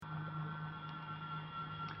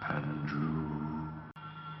Andrew,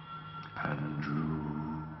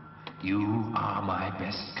 you are my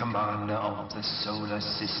best commander of the solar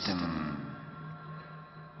system.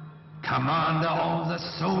 Commander of the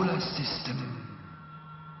solar system.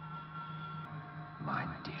 My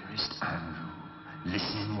dearest Andrew,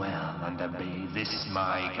 listen well and obey this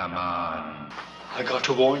my command. I got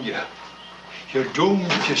to warn you. You're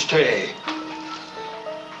doomed if you stay.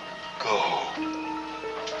 Go.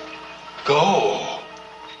 Go.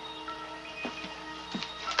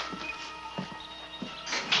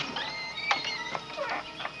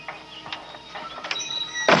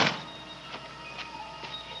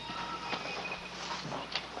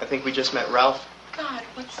 I think we just met Ralph. God,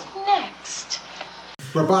 what's next?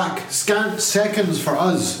 We're back. Scant seconds for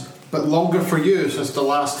us, but longer for you since the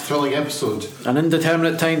last thrilling episode. An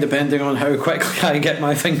indeterminate time depending on how quickly I get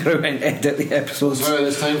my finger out and edit the episodes. So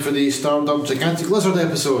it's time for the Stardom Gigantic Lizard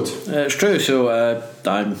episode. It's true, so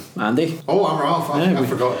I'm Andy. Oh, I'm Ralph. I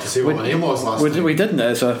forgot to say what my name was last time. We didn't,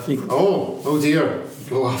 Oh dear.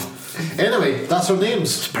 Anyway, that's our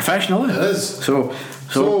names. It's professional, isn't it? It is. So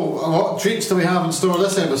what treats do we have in store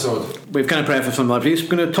this episode? We've kind of prefaced some libraries. We're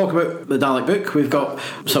going to talk about the Dalek book. We've got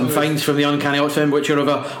some finds from the Uncanny X-Men, which are of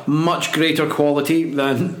a much greater quality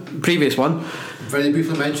than the previous one. Very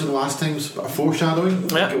briefly mentioned last time's foreshadowing.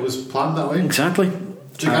 Yeah. It was planned that way. Exactly.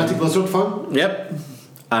 Gigantic Lizard fun. Yep.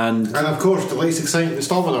 And of course the latest exciting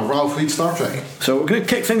installment of Ralph reads Star Trek. So we're going to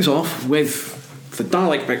kick things off with the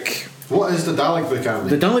Dalek book. What is the Dalek book,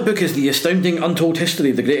 Andy? The Dalek book is the astounding untold history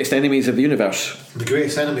of the greatest enemies of the universe. The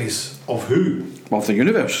greatest enemies of who? Of the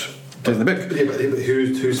universe. In the book. Yeah, but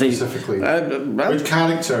who specifically? Which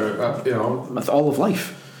character? With all of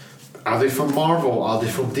life. Are they from Marvel? Are they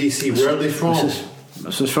from DC? Where are they from?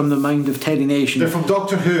 This is from the mind of Teddy Nation. They're from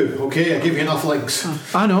Doctor Who. Okay, I give you enough links.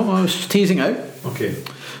 I know, I was teasing out. Okay.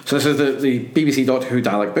 So this is the BBC Doctor Who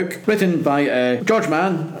Dalek book, written by George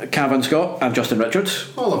Mann, Cavan Scott and Justin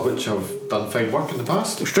Richards. All of which have done fine work in the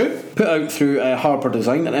past. It's true. Put out through Harper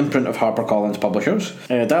Design, an imprint of HarperCollins Publishers.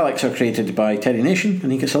 Daleks are created by Teddy Nation,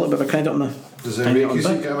 and he gets a little bit of a credit on the... Does Ray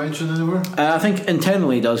Cusick get mentioned anywhere? I think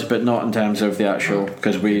internally he does, but not in terms of the actual,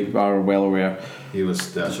 because we are well aware. He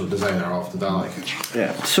was the actual designer of the Dalek.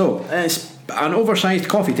 Yeah. So, it's an oversized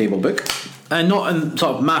coffee table book. And not in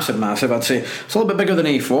sort of massive, I'd say. It's a little bit bigger than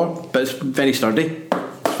A4, but it's very sturdy.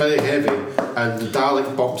 It's very heavy, and the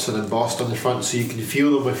Dalek bumps are embossed on the front, so you can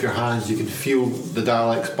feel them with your hands. You can feel the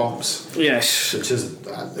Dalek's bumps. Yes. Which is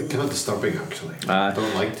kind of disturbing, actually. I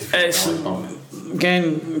don't like to feel Dalek bump.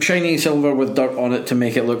 Again, shiny silver with dirt on it to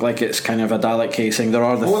make it look like it's kind of a Dalek casing. There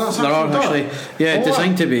are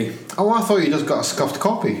designed to be. Oh, I thought you just got a scuffed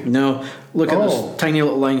copy. No, look at those tiny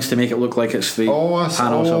little lines to make it look like it's the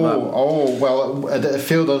panels of that. Oh, well, it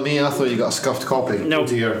failed on me. I thought you got a scuffed copy. No,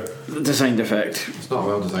 dear. Design defect. It's not a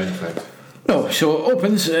well designed effect. No, so it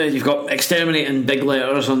opens. You've got exterminate in big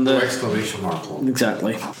letters on the exclamation mark.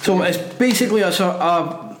 Exactly. So it's basically it's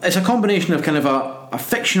a combination of kind of a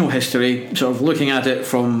fictional history, sort of looking at it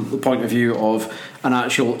from the point of view of an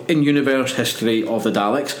actual in-universe history of the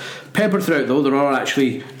Daleks. Peppered throughout, though, there are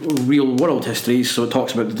actually real-world histories, so it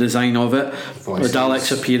talks about the design of it, voices. The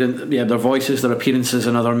Daleks' their voices, their appearances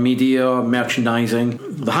in other media, merchandising.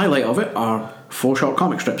 The highlight of it are 4 short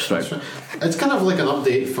comic strips throughout. It's kind of like an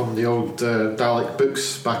update from the old Dalek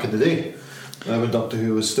books back in the day, when Doctor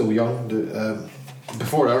Who was still young,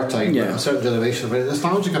 before our time. Yeah. A certain generation are very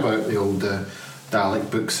nostalgic about the old Dalek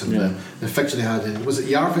books and the fiction they had in. Was it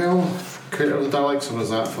Yarvel, creator of the Daleks, or was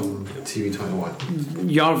that from TV21?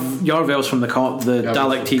 Yarvel's from the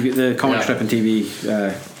Dalek TV, the comic strip and TV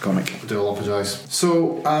comic. I do apologise.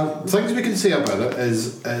 So things we can say about it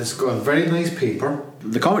is it's got a very nice paper.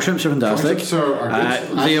 The comic strips are fantastic. Comic strips are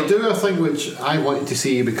good. They do a thing which I wanted to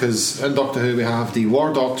see, because in Doctor Who we have the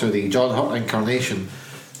War Doctor, the John Hurt incarnation,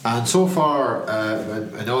 and so far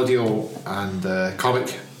in audio and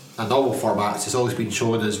comic and novel formats it's always been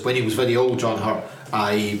shown as when he was very old John Hurt,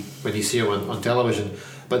 i.e. when you see him on television,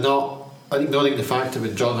 but not ignoring the fact that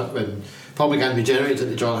when Paul McGann regenerated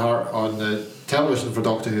into John Hurt on the television for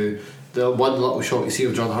Doctor Who, the one little shot you see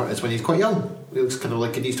of John Hurt is when he's quite young. He looks kind of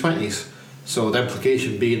like in his 20s. So the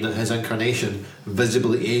implication being that his incarnation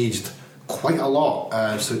visibly aged quite a lot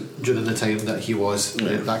during the time that he was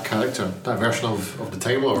that character, that version of the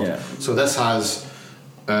Time Lord. Yeah. So this has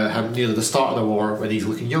him near the start of the war when he's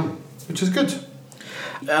looking young, which is good.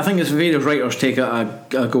 I think as various writers take a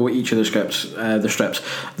go at each of the strips.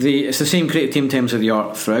 It's the same creative team in terms of the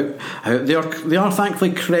art throughout. They are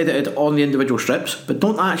thankfully credited on the individual strips, but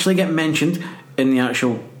don't actually get mentioned in the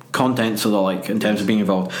actual contents of the in terms of being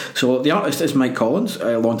involved. So the artist is Mike Collins,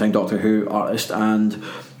 a long-time Doctor Who artist, and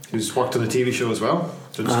who's worked on the TV show as well.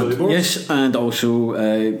 Yes, and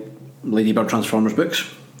also Ladybird Transformers books.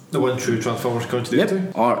 The one true Transformers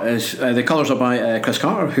continuity. Art is the colours are by Chris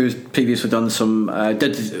Carter, who's previously done some.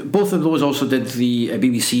 Did both of those also did the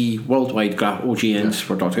BBC worldwide OGNs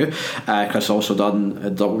for Doctor Who. Chris also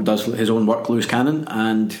does his own work, Loose Cannon,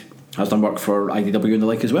 and has done work for IDW and the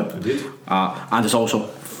like as well. Indeed. And is also a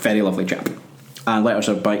very lovely chap. And letters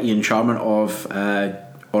are by Ian Sharman of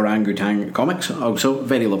Orangutan Comics, also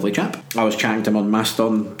very lovely chap. I was chatting to him on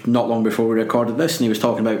Mastodon not long before we recorded this, and he was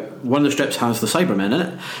talking about one of the strips has the Cybermen in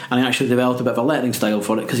it, and he actually developed a bit of a lettering style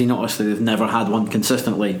for it because he noticed that they've never had one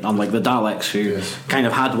consistently, unlike the Daleks, who kind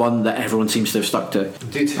of had one that everyone seems to have stuck to.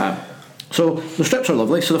 Indeed. So the strips are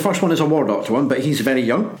lovely. So the first one is a War Doctor one, but he's very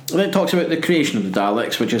young. And then it talks about the creation of the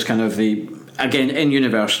Daleks, which is kind of the, again,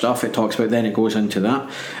 in-universe stuff. It talks about, then it goes into that.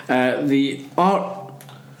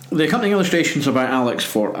 The accompanying illustrations are by Alex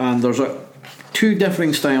Fort, and there's two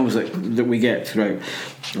differing styles that we get throughout.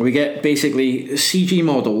 We get basically CG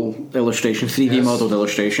model illustrations, 3D modelled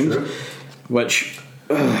illustrations, which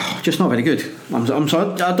just not very good. I'm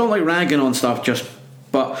sorry, I don't like ragging on stuff,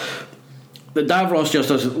 but the Davros just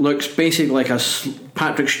looks basically like a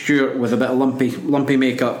Patrick Stewart with a bit of lumpy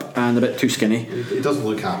makeup and a bit too skinny. He doesn't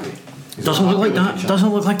look happy. Doesn't look like that. Doesn't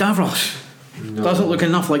look like Davros. No. Doesn't look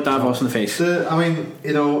enough like Davros in the face. The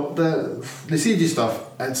CG stuff,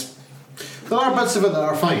 there are bits of it that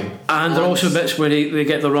are fine, and there are also bits where they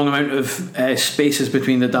get the wrong amount of spaces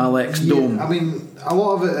between the Daleks' dome. I mean, a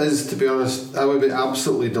lot of it is, to be honest, I would be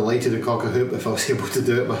absolutely delighted to cock a hoop if I was able to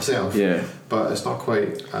do it myself. Yeah, but it's not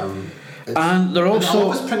quite. And they're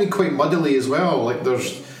also it's pretty quite muddily as well. Like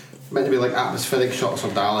there's meant to be like atmospheric shots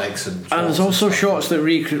of Daleks and there's also shots that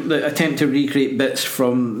attempt to recreate bits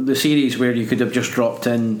from the series where you could have just dropped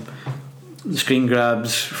in screen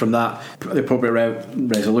grabs from that, the appropriate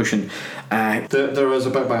resolution. There was a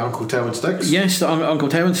bit by Uncle Terence Dix. Yes, Uncle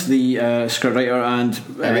Terence, the scriptwriter,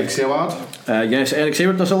 and Eric Saward. Yes, Eric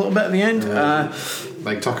Saward does a little bit at the end.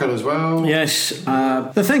 Mike Tucker as well. Yes.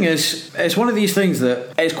 The thing is, it's one of these things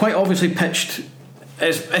that it's quite obviously pitched.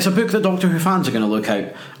 It's a book that Doctor Who fans are going to look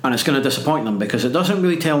out, and it's going to disappoint them because it doesn't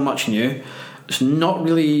really tell much new. It's not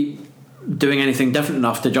really doing anything different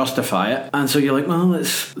enough to justify it, and so you're like, well,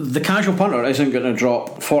 it's the casual punter isn't going to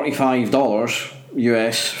drop $45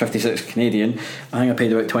 US, 56 Canadian. I think I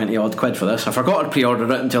paid about 20 odd quid for this. I forgot to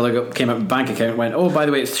pre-order it until I came out with my bank account and went, oh, by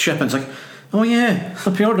the way, it's shipping. It's like, oh yeah, I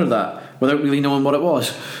pre-ordered that without really knowing what it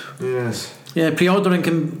was. Yes. Yeah, pre-ordering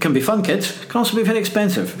can be fun, kids. It can also be very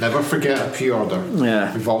expensive. Never forget a pre-order.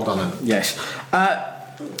 Yeah, we've all done it. Yes.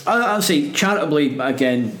 I'll say charitably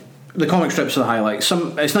again, the comic strips are the highlights.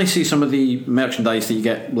 It's nice to see some of the merchandise that you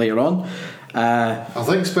get later on. I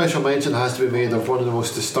think special mention has to be made of one of the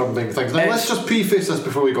most disturbing things. Now let's just preface this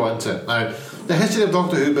before we go into it. Now, the history of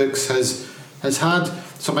Doctor Who books has had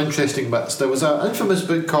some interesting bits. There was an infamous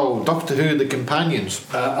book called Doctor Who The Companions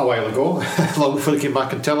a while ago, long before it came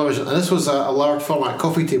back on television, and this was a large format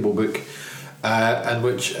coffee table book in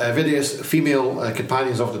which various female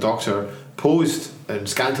companions of the Doctor posed in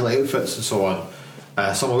scantily outfits and so on,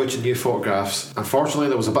 some of which in new photographs. Unfortunately,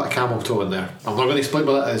 there was a bit of camel toe in there. I'm not going to explain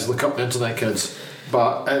what that is, look up on the internet, kids.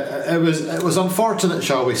 But it was unfortunate,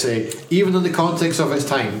 shall we say, even in the context of its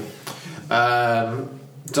time.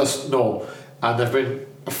 Just no. And there have been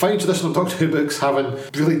a fine tradition of Doctor Who books having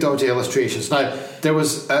really dodgy illustrations. Now, there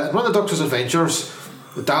was one of the Doctor's adventures,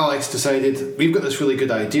 the Daleks decided, we've got this really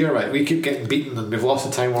good idea, right? We keep getting beaten and we've lost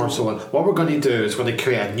the Time War and so on. What we're going to do is we're going to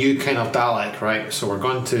create a new kind of Dalek, right? So we're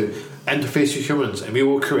going to interface with humans and we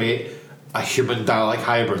will create a human Dalek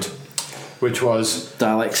hybrid, which was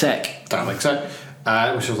Dalek-Sec,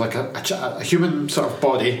 which was like a human sort of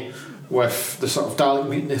body with the sort of Dalek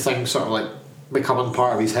mutant thing sort of like becoming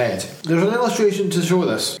part of his head. There's an illustration to show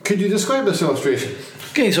this. Could you describe this illustration?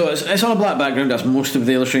 Okay, so it's on a black background, as most of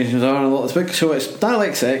the illustrations are in a lot of this book. So it's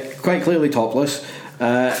Dalek-Sec, quite clearly topless,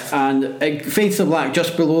 and it fades to black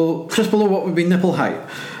just below what would be nipple height.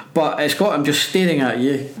 But it's got him just staring at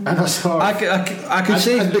you. And I could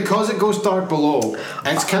say, and because it goes dark below,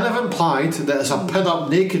 it's kind of implied that it's a pin-up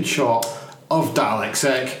naked shot of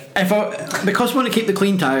Dalek-Sec. Because I want to keep the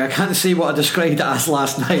clean tag, I can't say what I described it as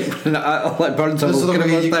last night. I let Burns this is the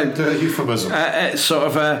way you can do a euphemism. It's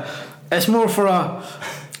sort of it's more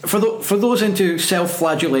for those into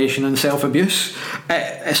self-flagellation and self-abuse.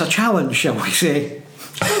 It's a challenge, shall we say?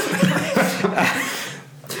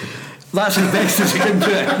 That's as best as I can do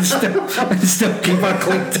it and still keep a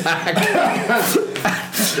clean tag.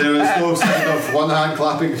 There is no sign of one hand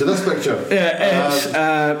clapping to this picture. Yeah, it's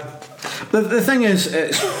the thing is,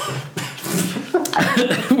 it's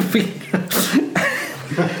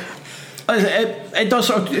it does.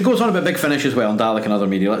 It goes on about Big Finish as well, and Dalek and other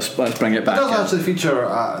media. Let's bring it back. It does actually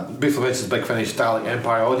feature briefly mentions Big Finish Dalek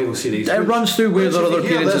Empire audio series. It runs through where their other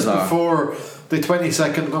appearances are. Before the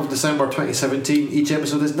 22nd of December 2017, each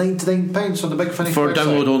episode is £99 on the Big Finish for website.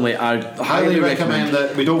 download only. I highly recommend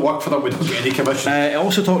that. We don't work for them. We don't get any commission. It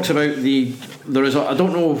also talks about there is. I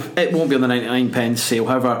don't know. It won't be on the 99 sale.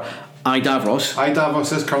 However,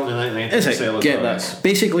 iDavros is currently 99 is it? sale. Get that.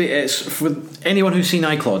 Basically, it's for anyone who's seen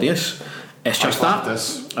iClaudius. It's just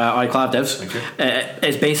iClavdivs.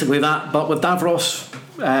 It's basically that, but with Davros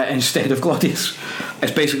instead of Claudius.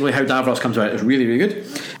 It's basically how Davros comes out. It's really, really good.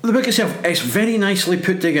 The book itself is very nicely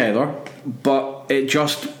put together, but it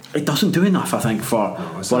doesn't do enough, I think, for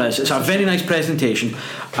what it is. It's a very nice presentation.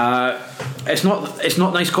 It's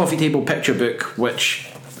not nice coffee table picture book, which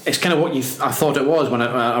is kind of what I thought it was when it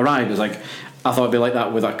arrived. It's like, I thought it'd be like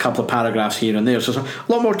that with a couple of paragraphs here and there, so it's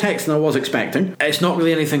a lot more text than I was expecting. It's not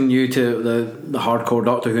really anything new to the hardcore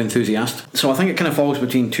Doctor Who enthusiast, so I think it kind of falls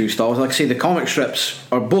between two styles. Like I say, the comic strips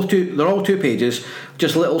are they're all 2 pages,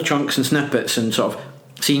 just little chunks and snippets and sort of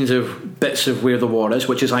scenes of bits of where the war is,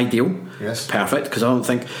 which is ideal. Yes, perfect, because I don't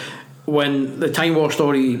think when the Time War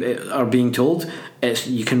story are being told,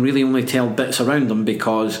 you can really only tell bits around them,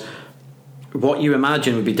 because what you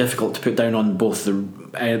imagine would be difficult to put down on both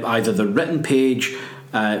either the written page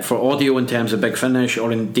for audio in terms of Big Finish,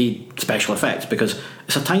 or indeed special effects, because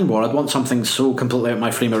it's a Time War. I'd want something so completely out of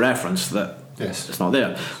my frame of reference that it's not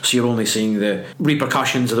there, so you're only seeing the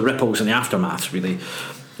repercussions of the ripples and the aftermath, really.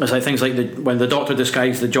 It's like things like when the Doctor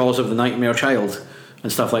describes the jaws of the Nightmare Child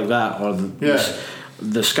and stuff like that, or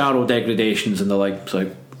the Scarrow degradations and the like.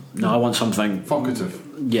 So no, I want something vocative.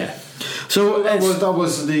 Yeah. So that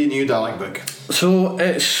was the new Dalek book. So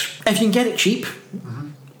if you can get it cheap,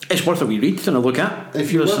 it's worth a wee read and a look at.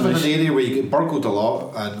 If you live in an area where you get burgled a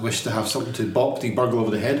lot and wish to have something to bop the burgle over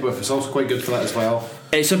the head with, it's also quite good for that as well.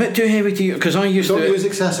 It's a bit too heavy to use, because I used don't use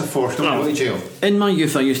excessive force. Don't go to jail. In my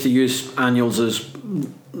youth, I used to use annuals as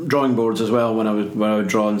drawing boards as well when I would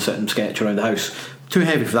draw and sit and sketch around the house. Too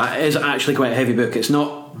heavy for that. It is actually quite a heavy book. It's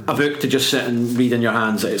not a book to just sit and read in your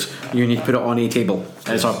hands. You need to put it on a table.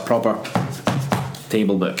 It's a proper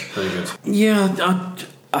table book. Very good. Yeah,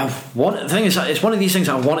 the thing is, it's one of these things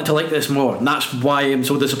I wanted to like this more, and that's why I'm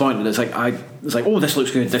so disappointed. It's like oh, this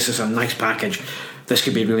looks good. This is a nice package. This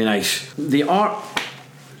could be really nice. The art,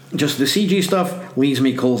 just the CG stuff, leaves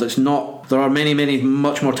me cold. It's not. There are many, many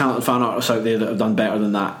much more talented fan artists out there that have done better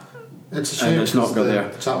than that. It's a shame. It's not good there.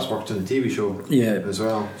 Chaps worked in the TV show, as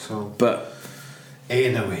well. So, but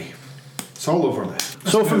anyway, it's all over now.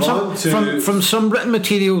 So from some written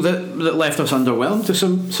material that left us underwhelmed to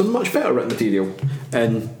some much better written material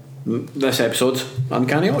in this episode's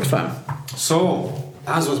Uncanny Oxfam. So,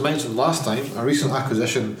 as was mentioned last time, a recent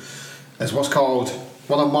acquisition is what's called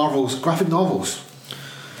one of Marvel's graphic novels.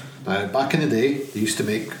 Now, back in the day, they used to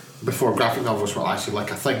make, before graphic novels were actually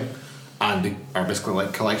like a thing, and they are basically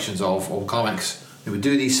like collections of old comics, they would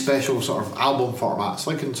do these special sort of album formats,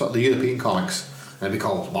 like in sort of the European comics, and they'd be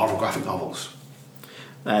called Marvel graphic novels.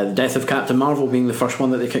 The Death of Captain Marvel being the first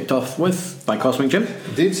one that they kicked off with by Cosmic Jim.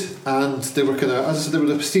 Indeed, and they were kind of, as I said, they were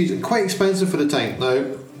the prestige and quite expensive for the time. Now,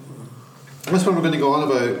 this one we're going to go on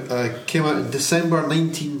about came out in December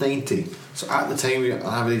 1990. So at the time, an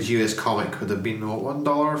average US comic would have been what,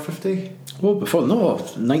 $1.50? Well, before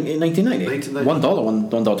 1990. $1,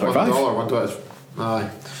 $1.25. $1. Aye.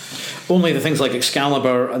 Only the things like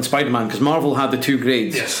Excalibur and Spider-Man, because Marvel had the two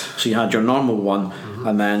grades. Yes. So you had your normal one,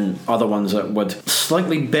 and then other ones that would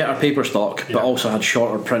slightly better paper stock, but also had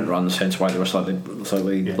shorter print runs. Hence why they were slightly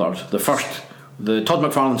blurred. The Todd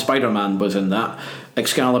McFarlane Spider-Man was in that.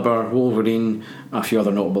 Excalibur, Wolverine, a few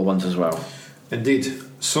other notable ones as well. Indeed.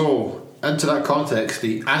 So, into that context,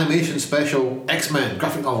 the animation special X-Men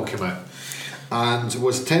graphic novel came out, and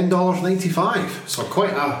was $10.95. So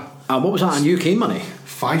quite a. What was that in UK money?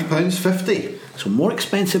 £5.50. So more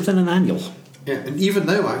expensive than an annual. Yeah, and even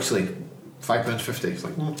now actually, £5.50. It's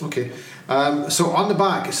like, okay. So on the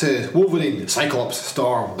back it says Wolverine, Cyclops,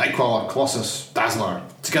 Storm, Nightcrawler, Colossus, Dazzler.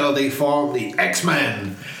 Together they form the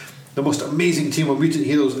X-Men, the most amazing team of mutant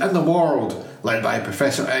heroes in the world. Led by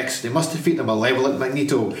Professor X, they must defeat the malevolent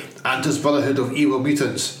Magneto and his brotherhood of evil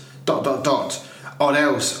mutants. ... Or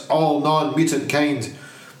else all non-mutant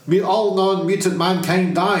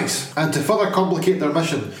mankind dies. And to further complicate their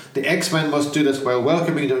mission, the X-Men must do this while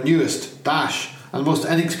welcoming their newest and most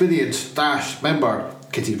inexperienced member,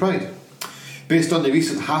 Kitty Pryde. Based on the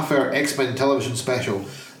recent half-hour X-Men television special,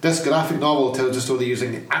 this graphic novel tells the story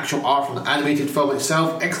using the actual art from the animated film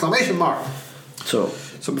itself! So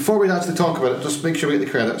before we actually talk about it, just make sure we get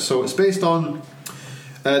the credits. So it's based on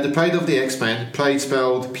The Pride of the X-Men, Pride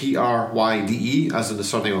spelled Pryde, as in the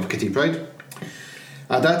surname of Kitty Pryde.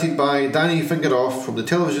 Adapted by Danny Fingeroff from the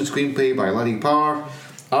television screenplay by Larry Parr.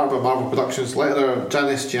 Art by Marvel Productions, letterer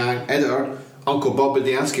Janice Jiang, editor Uncle Bob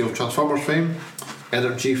Budiansky of Transformers fame,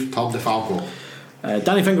 editor-in-chief Tom DeFalco.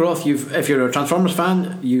 Danny Fingeroff, if you're a Transformers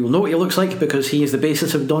fan, you'll know what he looks like because he is the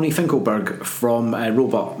basis of Donnie Finkelberg from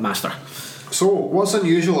Robot Master. So, what's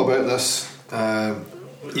unusual about this,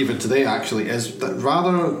 even today actually, is that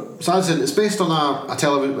rather, so as in, it's based on a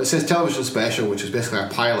television, it says television special, which is basically a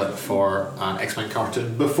pilot for an X-Men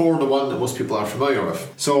cartoon before the one that most people are familiar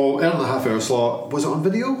with. So, 8.5 hour slot, was it on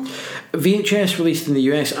video? VHS released in the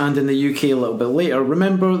US and in the UK a little bit later.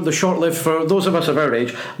 Remember the short-lived, for those of us of our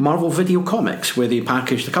age, Marvel Video Comics, where they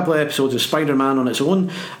packaged a couple of episodes of Spider-Man on its own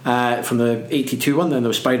from the 82 one, then there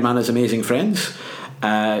was Spider-Man His Amazing Friends.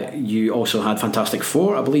 You also had Fantastic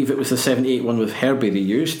Four. I believe it was the 78 one with Herbie they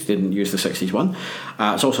used, didn't use the 60s one.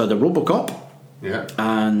 It's also had the RoboCop,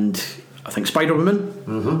 and I think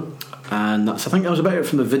Spider-Woman, and I think that was about it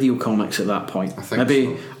from the video comics at that point. I think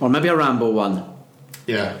so. Or maybe a Rambo one.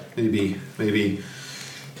 Yeah, maybe.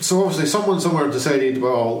 So obviously someone somewhere decided,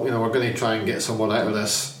 well, we're going to try and get someone out of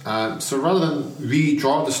this. So rather than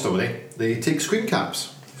redraw the story, they take screen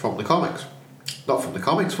caps from the comics. Not from the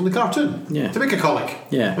comics, from the cartoon. Yeah. To make a comic.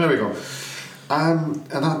 Yeah. There we go. And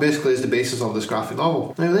that basically is the basis of this graphic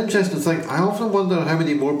novel. Now, the interesting thing, I often wonder how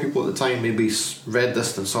many more people at the time maybe read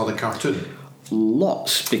this than saw the cartoon.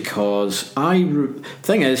 Lots, because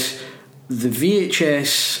thing is, the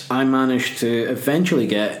VHS I managed to eventually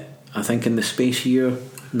get, I think in the space year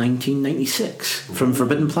 1996 from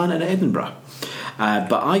Forbidden Planet at Edinburgh.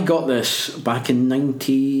 But I got this back in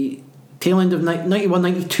tail end of 91,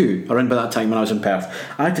 92, around by that time when I was in Perth.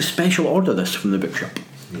 I had to special order this from the bookshop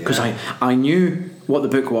because I knew what the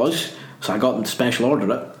book was, so I got them to special order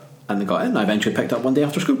it, and they got it, and I eventually picked it up one day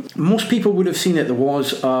after school. Most people would have seen it. There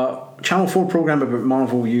was a Channel 4 programme about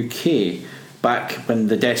Marvel UK back when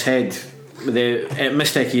the Death's Head, the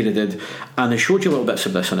Mistech era did, and they showed you little bits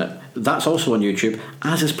of this in it. That's also on YouTube,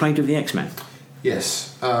 as is Pride of the X-Men.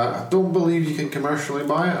 Yes. I don't believe you can commercially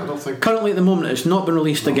buy it. I don't think. Currently at the moment it's not been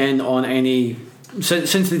released again on any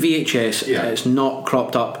since the VHS. It's not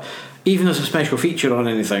cropped up even as a special feature on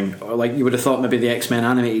anything. Like you would have thought maybe the X-Men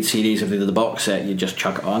animated series, if they did the box set, you'd just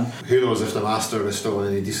chuck it on. Who knows if the Master is still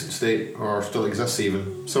in any decent state or still exists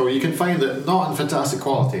even. So you can find it not in fantastic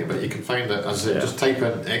quality, but you can find it as just type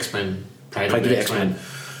in X-Men Pride of the X-Men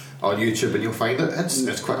on YouTube and you'll find it.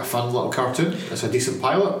 It's quite a fun little cartoon. It's a decent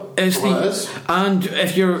pilot. And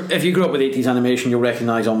if you grew up with 80s animation, you'll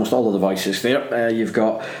recognise almost all of the voices there. You've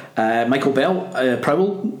got Michael Bell,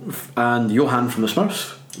 Prowl, and Johan from the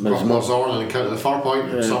Smurfs. Rockmore Zorn and Encounter at the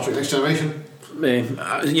Farpoint, Star Trek Next Generation.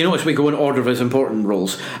 You notice we go in order of his important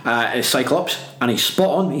roles. Is Cyclops, and he's spot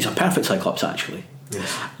on. He's a perfect Cyclops, actually.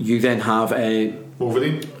 Yes. You then have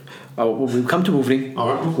Wolverine. We'll come to Wolverine.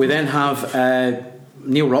 All right. We then have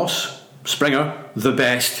Neil Ross, Springer, the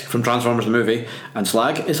best from Transformers the movie, and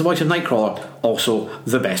Slag is the voice of Nightcrawler, also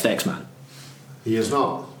the best X-Man. He is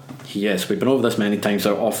not. He is. We've been over this many times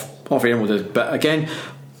off air with this, but again,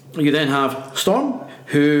 you then have Storm,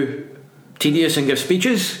 who tedious and gives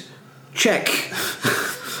speeches. Check.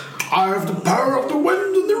 I have the power of the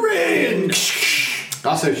wind and the rain.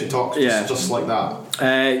 That's how she talks. Just like that.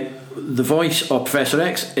 The voice of Professor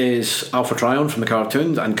X is Alpha Trion from the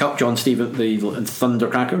cartoons, and Cup, the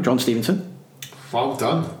Thundercracker, John Stevenson. Well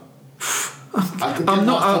done. I'm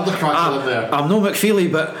no McFeely,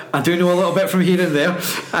 but I do know a little bit from here and there.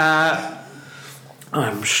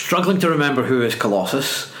 I'm struggling to remember who is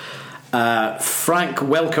Colossus. Frank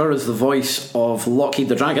Welker is the voice of Lockheed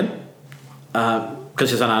the Dragon,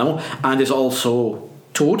 because he's an animal, and is also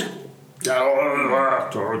Toad.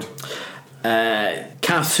 Toad.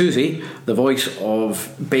 Kath Soucie, the voice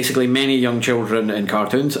of basically many young children in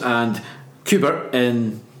cartoons, and Kubert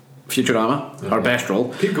in Futurama, her best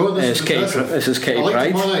role. Keep going. This is Kitty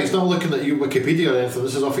Pryde. He's not looking at you Wikipedia or anything.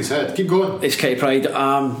 This is off his head. Keep going. It's Kitty Pryde.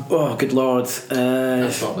 Oh, good lord.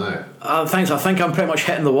 Let's stop now. Thanks. I think I'm pretty much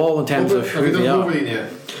hitting the wall in terms of who they are. Wolverine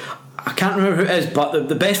yet? I can't remember who it is, but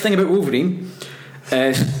the best thing about Wolverine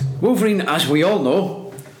is Wolverine, as we all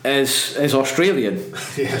know, is Australian.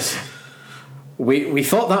 Yes. We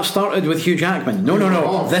thought that started with Hugh Jackman.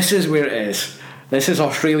 No. This is where it is. This is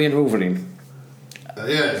Australian Wolverine.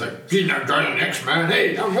 It's like, he's not joining X-Men.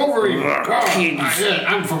 Hey, I'm Wolverine.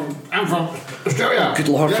 I'm from Australia. Good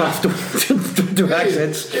lord, don't do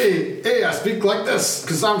accents. Hey, I speak like this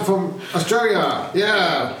because I'm from Australia.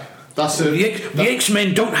 Yeah, that's it. The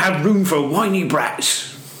X-Men don't have room for whiny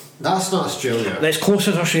brats. That's not Australia. That's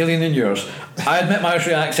closer to Australian than yours. I admit my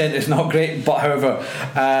Australian accent is not great, but however,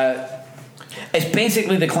 it's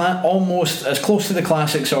basically almost as close to the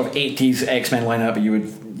classic sort of 80s X-Men lineup you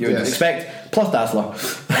would expect, plus Dazzler.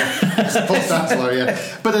 Plus Dazzler, yeah.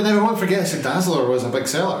 But then everyone forgets that Dazzler was a big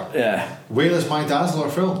seller. Yeah. Where is my Dazzler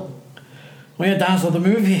film? Where Dazzler the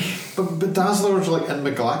movie? But Dazzler was like in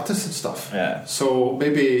Galactus and stuff. Yeah. So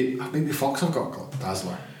maybe Fox have got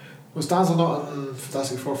Dazzler. Was Dazzler not in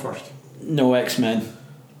Fantastic Four first? No, X-Men.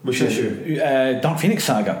 Which issue? Dark Phoenix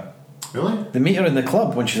Saga. Really? They meet her in the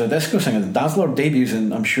club when she's a disco singer. Dazzler debuts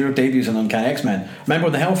in Uncanny X-Men. Remember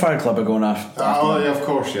when the Hellfire Club are going after? Oh, yeah, of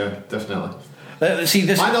course, yeah, definitely. See,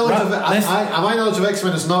 this my knowledge of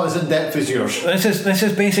X-Men is not as in depth as yours. This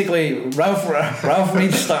is basically Ralph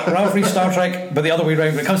reads Star Trek, but the other way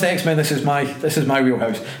around. When it comes to X-Men, this is my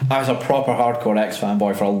wheelhouse. I was a proper hardcore X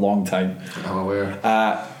fanboy for a long time. I'm aware.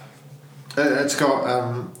 It's got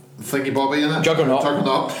Thingy Bobby in it, Juggernaut,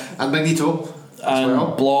 and Magneto, and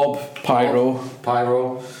well. Blob, Pyro.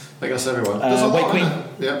 I guess everyone. There's a lot Queen.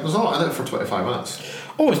 Yeah, there's a lot in it for 25 minutes.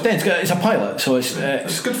 Oh, it's dense. It's a pilot, so it's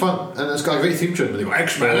good fun, and it's got a great theme tune. They go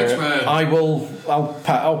X-Men.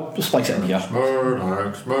 I'll splice it in here. X-Men.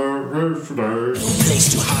 No place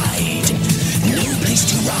to hide, no place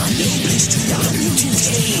to run, no place to run.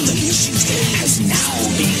 Today, the mission has now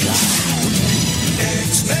begun.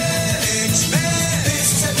 X-Men, it's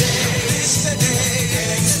the day,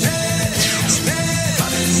 X-Men,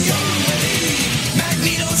 coming your way.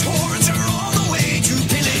 Magneto's hordes are on the way to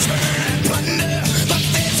pillage, burn, and plunder. But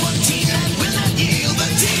there's one team that will not yield, the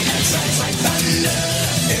team that strikes like thunder.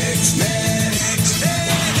 X-Men,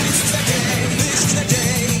 it's the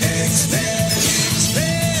day,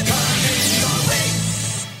 X-Men, coming your way.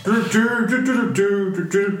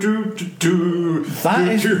 That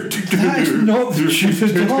is not the truth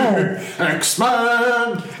at all.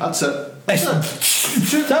 X-Men. That's it.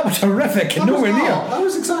 That was horrific and nowhere near. That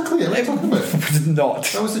was exactly it. What are you talking about? It was not.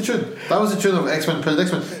 That was the tune. That was the tune of X-Men Played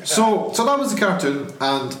X-Men. So that was the cartoon,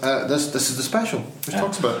 and this is the special, which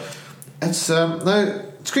talks about. It's now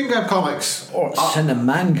Screen Grab Comics or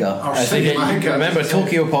Cinemanga. Cinemanga. Remember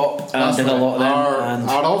Tokyo Pop did a lot of them,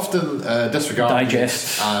 are often disregarded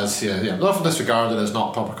digests as they're often disregarded as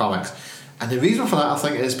not proper comics. And the reason for that, I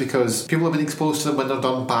think, is because people have been exposed to them when they're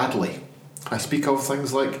done badly. I speak of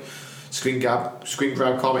things like screen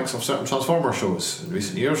grab comics of certain Transformer shows in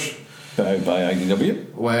recent years. Put out by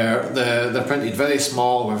IDW. Where they're printed very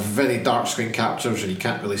small with very dark screen captures and you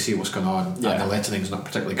can't really see what's going on, and the lettering's not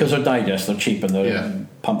particularly good. Because they're digest, they're cheap and they're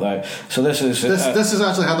pumped out. So this has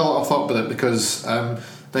actually had a lot of thought with it, because now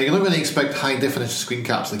you're not going to expect high definition screen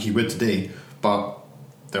caps like you would today, but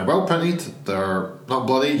they're well printed, they're not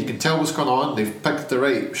bloody, you can tell what's going on, they've picked the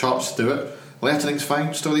right shots to do it, lettering's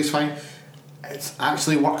fine, story's fine. It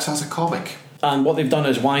actually works as a comic. And what they've done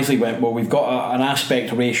is wisely went, well, we've got an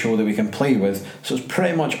aspect ratio that we can play with, so it's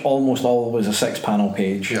pretty much almost always a 6-panel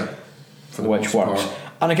page, for the which works. Part.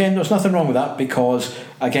 And again, there's nothing wrong with that, because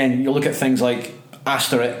again, you look at things like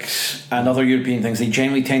Asterix and other European things, they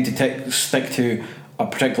generally tend to stick to a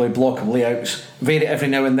particular block of layouts, vary it every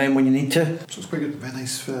now and then when you need to. So it's quite good, very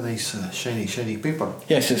nice shiny paper.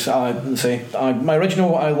 Yes, it's my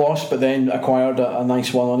original I lost, but then acquired a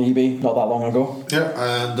nice one on eBay not that long ago. Yeah,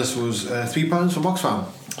 and this was £3 from Oxfam,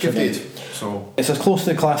 gifted. So it's as close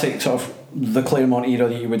to the classic sort of the Claremont era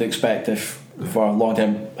that you would expect if for a long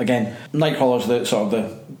time. Again, Nightcrawler's the sort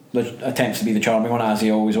of the attempts to be the charming one, as he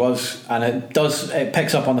always was, and it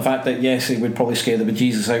picks up on the fact that yes, he would probably scare the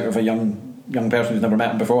bejesus out of a young person who's never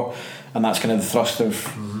met him before, and that's kind of the thrust of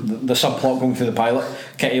the subplot going through the pilot.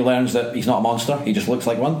 Kitty learns that he's not a monster, he just looks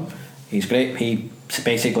like one. He's great. He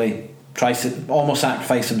basically tries to almost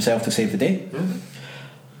sacrifice himself to save the day.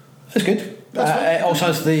 It's good. It also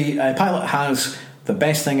has pilot has the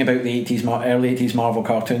best thing about the early 80s Marvel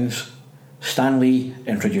cartoons. Stan Lee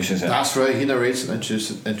introduces it. That's right, he narrates and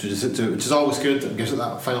introduces it to it, which is always good and gives it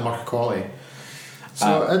that final mark of quality.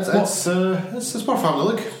 So it's worth having a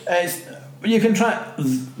look. You can try.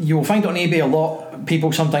 You will find it on eBay a lot.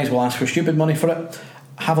 People sometimes will ask for stupid money for it.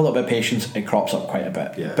 Have a little bit of patience. It crops up quite a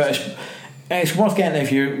bit. Yeah. But it's worth getting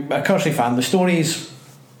if you're a Kersey fan. The story's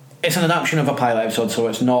it's an adaptation of a pilot episode, so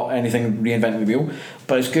it's not anything reinventing the wheel.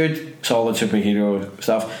 But it's good, solid superhero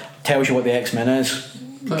stuff. Tells you what the X-Men is.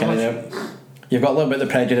 You've got a little bit of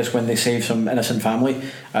the prejudice when they save some innocent family,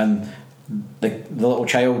 and the little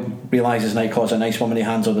child realises Nightcrawler's a nice woman. He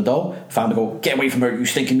hands her the doll. Family go, get away from her, you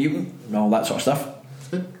stinking mutant, and all that sort of stuff.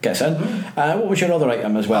 Gets in. What was your other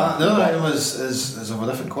item as well? The other item is of a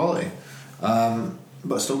different quality.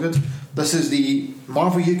 but still good. This is the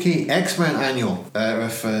Marvel UK X-Men annual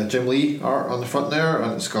with Jim Lee art on the front there,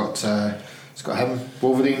 and it's got him,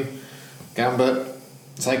 Wolverine, Gambit,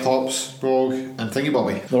 Cyclops, Rogue, and Thingy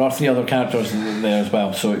Bobby. There are 3 other characters there as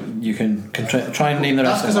well, so you can try and name the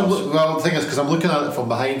rest. That's because the thing is, because I'm looking at it from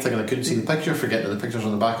behind, thinking I couldn't see the picture. Forgetting that the picture's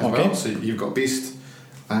on the back as well. So you've got Beast,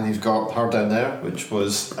 and you've got her down there, which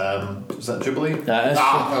was that Jubilee? That is.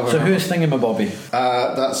 So who is Thingamabobby?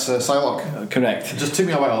 That's Psylocke. Correct. It just took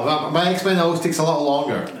me a while. My X-Men always takes a lot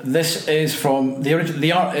longer. This is from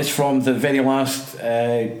the art is from the very last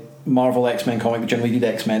Marvel X-Men comic, Jim Lee did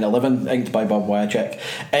X-Men 11, inked by Bob Wojcik.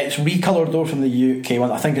 It's recoloured though from the UK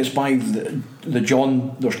one. I think it's by the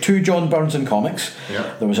John. There's 2 John Burns in comics.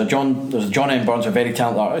 Yeah. There's a John M. Burns, a very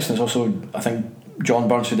talented artist, and there's also, I think, John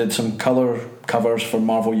Burns, who did some colour covers for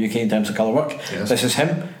Marvel UK in terms of colour work. Yes. This is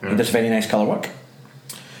him. He does very nice colour work.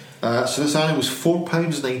 So this annual was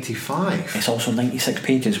 £4.95. It's also 96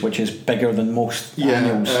 pages, which is bigger than most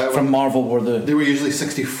annuals from Marvel. They were usually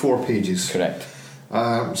 64 pages. Correct.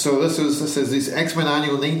 So this is X-Men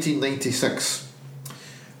annual 1996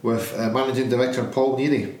 with managing director Paul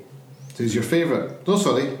Neary, who's your favourite. No,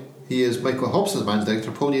 sorry, he is Michael Hobson's managing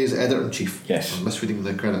director. Paul Neary is editor-in-chief. Yes. I'm misreading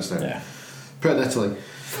the credits there. Yeah. Put in Italy.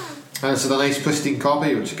 And it's a nice pristine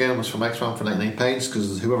copy, which again was from X-Men for £99,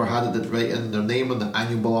 because whoever had it did write in their name and the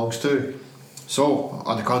annual belongs to. So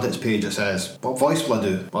on the contents page it says, what voice will I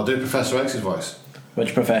do? I'll do Professor X's voice.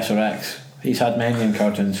 Which Professor X? He's had many in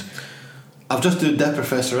cartoons. I've just done the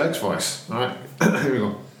Professor X voice. Alright, here we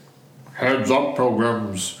go. Heads up,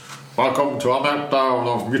 pilgrims. Welcome to a meltdown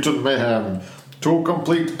of mutant mayhem. 2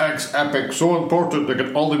 complete X epics so important they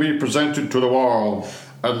can only be presented to the world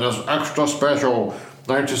in this extra special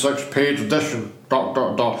 96-page edition. ... And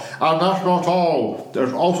that's not all.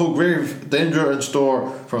 There's also grave danger in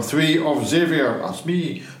store for 3 of Xavier, that's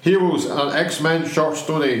me, heroes in an X-Men short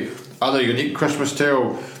story and a unique Christmas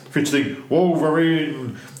tale featuring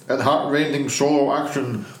Wolverine in heart-rending solo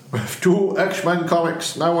action with 2 X-Men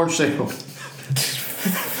comics now on sale.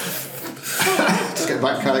 Let's get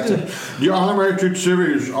back character. The animated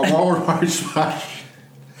series of Worldwide Smash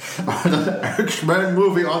and an X-Men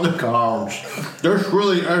movie on the cards. This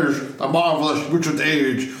really is the marvellous mutant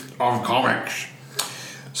age of comics.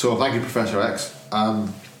 So thank you, Professor X.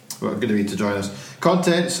 We're good of you to join us.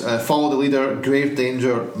 Contents: follow the leader, grave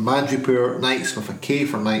danger, Madripoor Knights with a K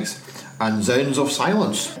for Knights, and Zounds of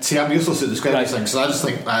Silence. See, I'm useless at describing these things, so I just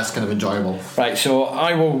think that's kind of enjoyable. Right, so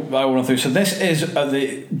I will run through. So this is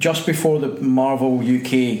just before the Marvel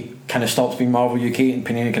UK kind of stops being Marvel UK and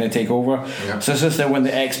Panini kind of take over. Yeah. So this is when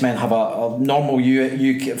the X-Men have a normal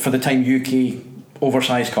UK, for the time, UK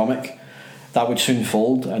oversized comic that would soon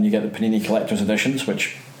fold, and you get the Panini Collector's Editions,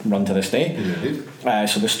 which run to this day. Yeah.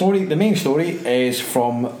 So the main story is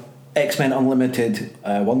from X-Men Unlimited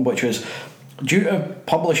 1, which was due to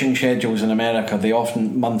publishing schedules in America. They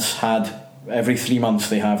often every 3 months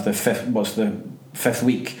they have the fifth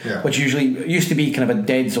week, which usually used to be kind of a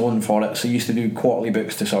dead zone for it. So they used to do quarterly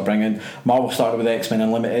books to sort of bring in. Marvel started with X-Men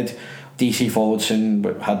Unlimited, DC followed soon,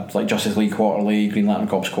 but had like Justice League quarterly, Green Lantern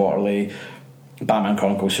Corps quarterly, Batman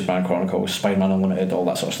Chronicles, Superman Chronicles, Spider-Man Unlimited, all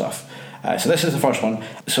that sort of stuff. So this is the first one.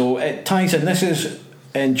 So it ties in. This is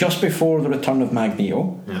just before the return of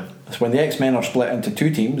Magneto. Yeah. It's when the X-Men are split into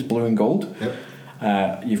 2 teams, blue and gold.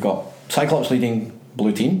 Yep. You've got Cyclops leading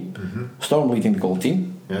blue team, Storm leading the gold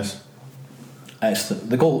team. Yes. It's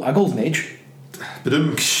a golden age.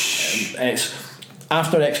 It's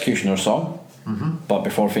after Executioner's Song, but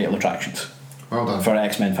before Fatal Attractions. Well done. For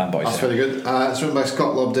X-Men fanboys. That's very good. It's written by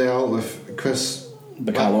Scott Lobdell with Chris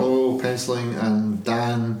Bacalo penciling and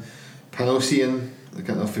Dan Panosian, I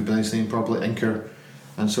can't know if you pronounce his name properly, inker,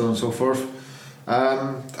 and so on and so forth.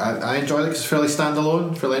 I enjoyed it because it's fairly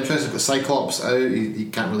standalone, fairly interesting. But Cyclops out, he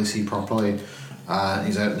can't really see properly.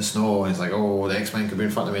 He's out in the snow and he's like, oh, the X-Men could be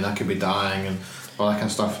in front of me and I could be dying and all that kind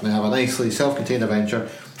of stuff. And they have a nicely self-contained adventure,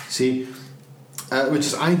 see, which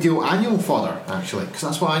is ideal annual fodder, actually, because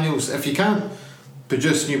that's what annuals, if you can't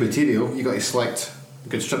produce new material, you've got to select a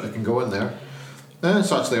good strip that can go in there.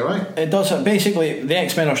 It's actually alright. It does. Basically, the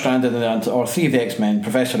X-Men are stranded in the, or 3 of the X-Men,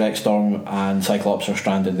 Professor X, Storm and Cyclops are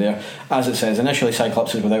stranded there. As it says, initially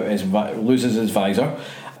Cyclops is loses his visor.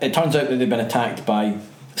 It turns out that they've been attacked by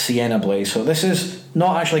Sienna Blaze. So this is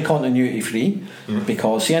not actually continuity free,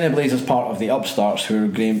 because Sienna Blaze is part of the upstarts who are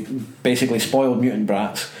basically spoiled mutant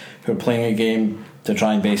brats who are playing a game to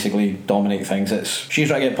try and basically dominate things. She's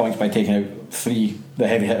trying to get points by taking out 3 the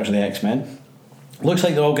heavy hitters of the X-Men. Looks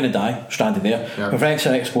like they're all going to die, stranded there.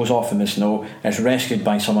 Professor X goes off in the snow, is rescued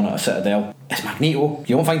by someone at a citadel. It's Magneto.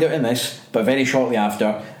 You won't find out in this, but very shortly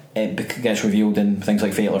after, it gets revealed in things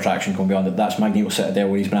like Fatal Attraction going beyond that that's Magneto's Citadel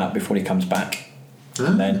where he's been at before he comes back.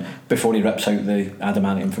 And then before he rips out the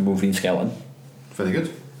adamantium from Wolverine's skeleton. Very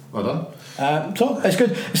good. Well done. So it's good.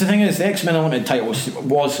 The thing is, the X-Men Unlimited title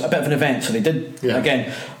was a bit of an event, so they did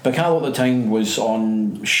again. Bacalo at the time was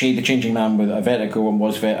on Shade the Changing Man with a Vertigo and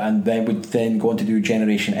and then would then go on to do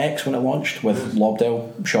Generation X when it launched with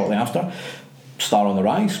Lobdell shortly after. Star on the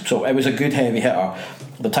Rise, so it was a good heavy hitter.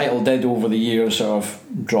 The title did over the years sort of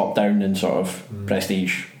drop down in sort of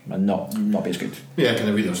prestige and not be as good. Yeah, kind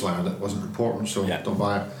of readers learned it wasn't important, so don't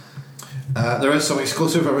buy it. There is some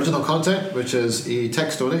exclusive original content, which is a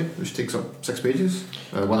text story which takes up 6 pages,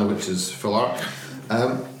 one of which is full art.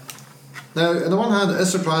 Now, on the one hand, it is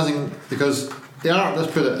surprising because the art,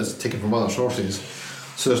 let's put it, is taken from other sources,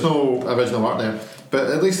 so there's no original art there. But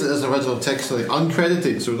at least it is an original text story,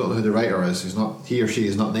 uncredited, so we don't know who the writer is. He or she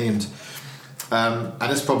is not named. And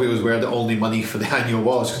this probably was where the only money for the annual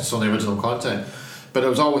was, because it's only original content. But it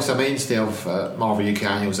was always a mainstay of Marvel UK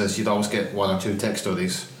annuals. Is you'd always get 1 or 2 text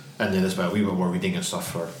stories in there as well. We were more reading and stuff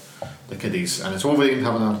for the kiddies. And it's Wolverine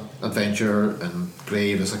having an adventure in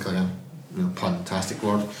Grave. It's like a fantastic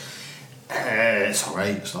word. It's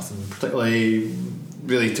alright. It's nothing particularly,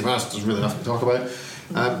 really, to be honest, there's really nothing to talk about.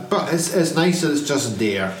 But it's nice that it's just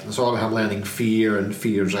there. It's all about him learning fear, and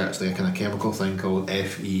fear is actually a kind of chemical thing called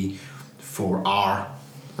Fe4R,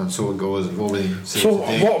 and so it goes. And Wolverine saves So the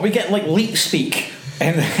day. what we get like leak speak,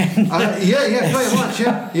 and yeah, pretty much,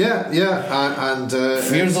 yeah, and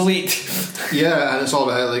fear the leak. Yeah, and it's all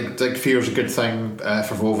about like fear is a good thing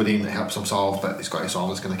for Wolverine. It helps him solve, but he's got to solve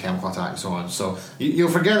this kind of chemical attack and so on. So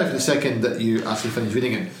you'll forget it for the second that you actually finish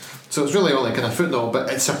reading it. So it's really only kind of footnote,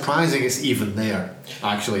 but it's surprising it's even there,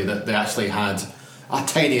 actually, that they actually had a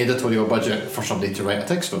tiny editorial budget for somebody to write a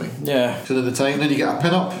text story. Yeah. So at the time, then you get a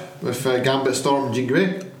pin-up with Gambit, Storm and Jean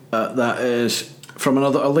Grey. That is from a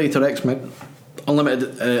later X-Men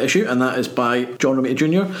Unlimited issue, and that is by John Romita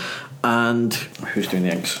Jr. And who's doing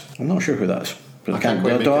the inks? I'm not sure who that is. I don't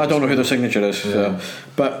know who the signature is,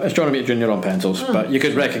 but it's John Romita Jr. on pencils. But you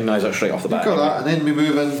could recognise it straight off the bat. Got that, and then we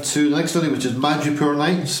move into the next story, which is Madripoor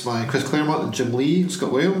Nights by Chris Claremont and Jim Lee,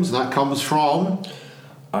 Scott Williams, and that comes from.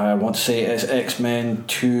 I want to say it's X-Men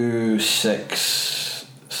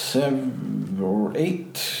 267 or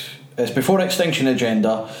 8. It's before Extinction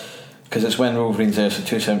Agenda, because it's when Wolverine's there. So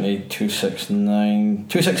 270, 269,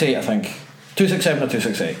 268, I think. 267 or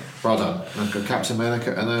 268. Well done. I've got Captain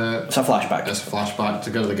America and it's a flashback. It's a flashback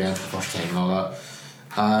together again for the first time and all that.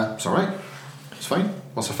 It's alright. It's fine.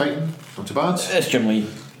 Lots of fighting. Not too bad. It's Jim Lee.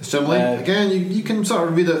 It's Jim Lee. Again, you can sort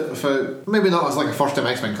of read it without, maybe not as like a first time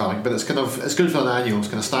X-Men comic, but it's good for an annual. It's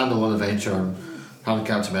kind of standalone adventure, and having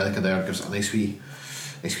Captain America there gives it a nice wee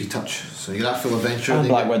touch. So you get that full adventure. And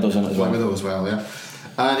Black Widow's in it as well. Black Widow as well, yeah.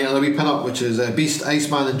 And the other wee pin-up, which is Beast,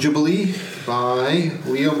 Iceman and Jubilee by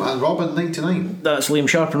Liam and Robin 99. That's Liam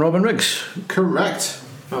Sharp and Robin Riggs. Correct.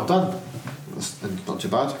 Well done. That's not too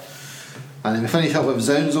bad. And then we finish up with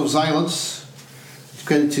Zounds of Silence,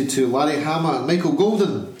 credited to Larry Hama and Michael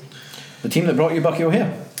Golden. The team that brought you Bucky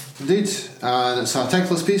O'Hare. Indeed. And it's a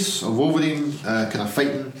textless piece of Wolverine kind of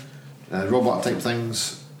fighting robot type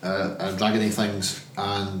things, dragony things,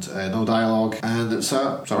 and no dialogue. And it's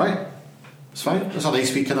alright. It's fine. It's a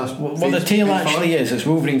nice wee kind of. What the tale actually is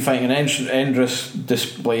Wolverine fighting an endless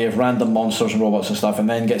display of random monsters and robots and stuff, and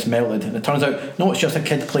then gets melted. And it turns out, no, it's just a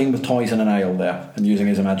kid playing with toys in an aisle there and using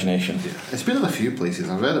his imagination. Yeah. It's been in a few places.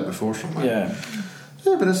 I've read it before somewhere. Yeah,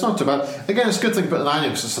 but it's not too bad. Again, it's a good thing about an annual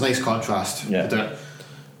because it's a nice contrast. Yeah.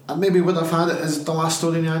 And maybe would have had it as the last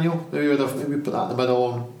story in the annual. Maybe put that in the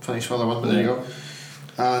middle and finish with another one. But there you go.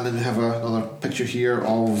 And then we have another picture here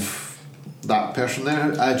of that person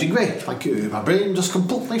there, Jean Grey. Thank you. My brain just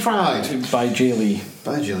completely fried. By Jay Lee.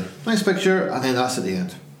 Nice picture, and then that's at the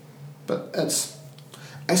end. But it's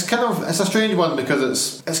a strange one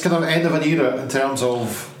because it's kind of end of an era in terms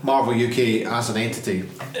of Marvel UK as an entity,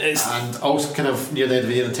 and also kind of near the end of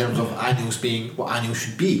the era in terms of annuals being what annuals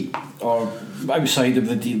should be. Or outside of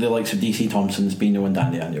the likes of DC Thompson's Beano and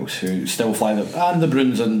Dandy annuals, who still fly them, and the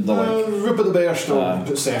Bruins and the like. Rupert the Bear still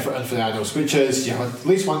puts the effort in for the annuals, which is you have at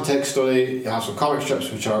least one text story, you have some comic strips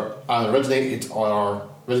which are either originated or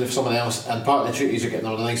written for someone else, and part of the treaties are getting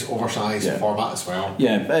on a nice oversized format as well.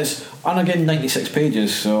 Yeah, and again 96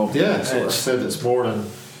 pages, so I said it's more than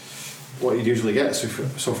what you'd usually get. So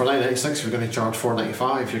for $9.96, if you're going to charge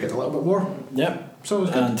 $4.95, you're getting a little bit more. Yep. So it was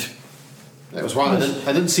good. And it was one.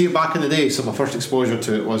 I didn't see it back in the day, so my first exposure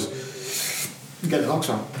to it was getting an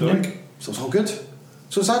Oxfam. So it's all good.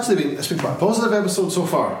 So it's actually been quite a positive episode so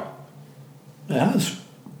far. It has.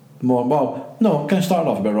 More kind of started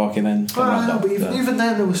off a bit rocky, then but even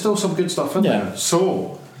then there was still some good stuff in there.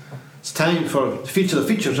 So It's time for the feature of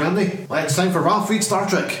features, Randy. It's time for Ralph Reads Star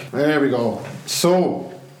Trek. There we go.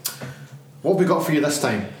 So, what have we got for you this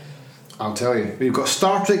time? I'll tell you. We've got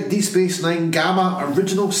Star Trek Deep Space Nine Gamma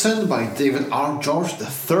Original Sin by David R. George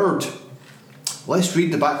III. Let's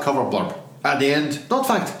read the back cover blurb. At the end, no, in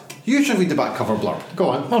fact, you should read the back cover blurb. Go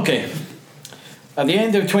on. Okay. At the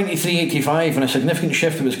end of 2385, in a significant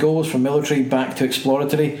shift of its goals from military back to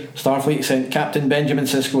exploratory, Starfleet sent Captain Benjamin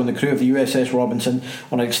Sisko and the crew of the USS Robinson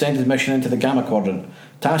on an extended mission into the Gamma Quadrant.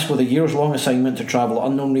 Tasked with a years-long assignment to travel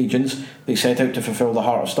unknown regions, they set out to fulfill the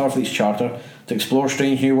heart of Starfleet's charter, to explore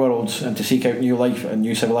strange new worlds and to seek out new life and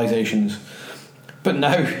new civilizations. But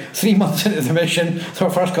now, 3 months into the mission, their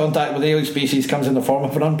first contact with the alien species comes in the form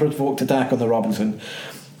of an unprovoked attack on the Robinson.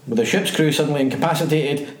 With the ship's crew suddenly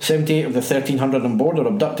incapacitated, 78 of the 1,300 on board are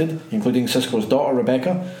abducted, including Sisko's daughter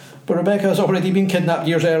Rebecca. But Rebecca has already been kidnapped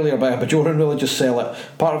years earlier by a Bajoran religious zealot,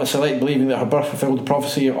 part of a select believing that her birth fulfilled the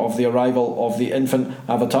prophecy of the arrival of the infant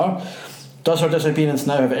Avatar. Does her disappearance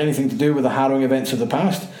now have anything to do with the harrowing events of the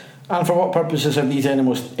past? And for what purposes have these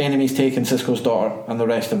enemies taken Sisko's daughter and the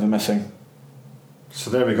rest of the missing? So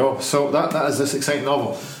there we go. So that is this exciting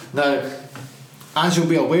novel. Now, as you'll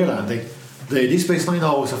be aware, Andy, the Deep Space Nine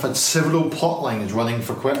novels have had several plot lines running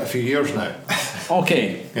for quite a few years now.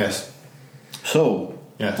 Okay. Yes. So,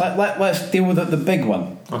 yes. Let's deal with the big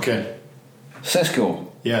one. Okay.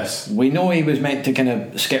 Sisko. Yes. We know he was meant to kind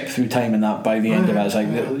of skip through time and that by the end of it. It's like,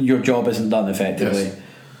 your job isn't done, effectively. Yes.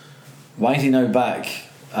 Why is he now back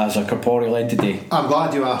as a corporeal entity? I'm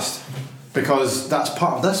glad you asked, because that's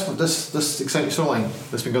part of this exciting storyline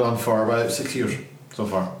that's been going on for about 6 years so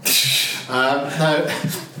far. Now,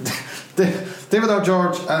 David R.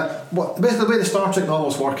 George, basically the way the Star Trek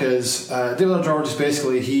novels work is David R. George is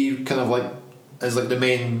basically, he kind of like is like the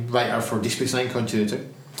main writer for Deep Space Nine continuity.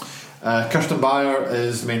 Kirsten Beyer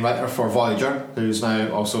is the main writer for Voyager, who's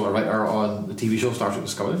now also a writer on the TV show Star Trek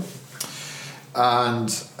Discovery.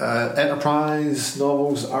 And Enterprise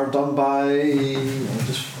novels are done by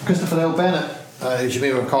Christopher L. Bennett, as you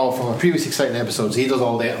may recall from our previous exciting episodes. He does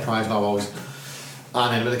all the Enterprise novels.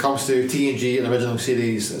 And then when it comes to TNG and original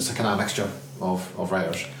series, it's a kind of mixture of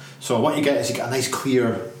writers. So what you get is you get a nice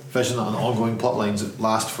clear vision on ongoing plot lines that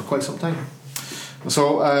last for quite some time.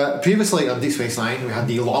 So previously on Deep Space Nine we had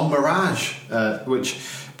the Long Mirage, which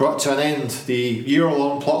brought to an end the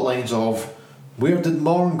year-long plot lines of where did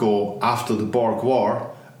Morn go after the Borg War,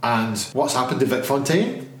 and what's happened to Vic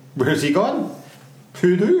Fontaine? Where's he gone?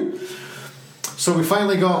 Who knew? So we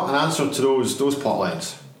finally got an answer to those plot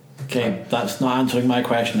lines. Okay, that's not answering my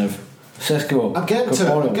question of Sisko. I'm getting to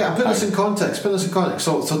it. I'm putting this in context.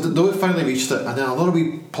 So though we finally reached it, and then a lot of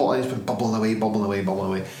wee plot lines been bubbling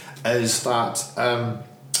away. Is that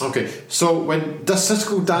okay? So when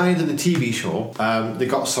Sisko died in the TV show, they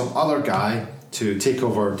got some other guy to take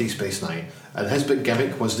over Deep Space Nine, and his big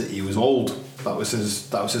gimmick was that he was old. That was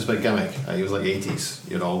his big gimmick. He was like 80s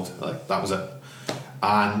year old. Like that was it.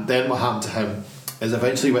 And then what happened to him is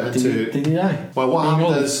eventually went into. Did he die? Well, what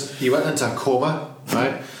happened is he went into a coma,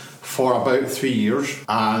 right, for about 3 years,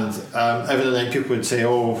 and every now and then people would say,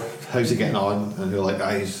 "Oh, how's he getting on?" And they're like,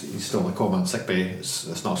 "He's still in a coma in sick bay.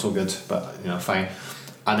 It's not so good, but fine."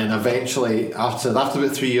 And then eventually, after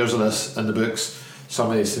about 3 years of this in the books,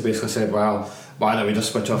 somebody basically said, "Well, why don't we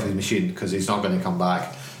just switch off his machine because he's not going to come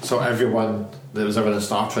back?" So everyone that was ever in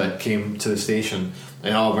Star Trek came to the station.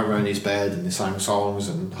 They all went around his bed and they sang songs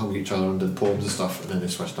and hugged each other and did poems and stuff, and then they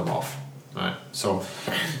switched them off. Right. So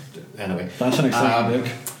anyway, that's an exciting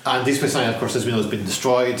book. And Deep Space Nine, of course, as we know, has been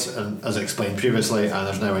destroyed, and as I explained previously, and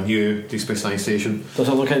there's now a new Deep Space Nine station. Does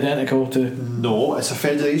it look identical to? No, it's a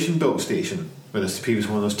Federation built station. Whereas the previous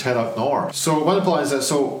one was Terra Nor. So one of the plans is that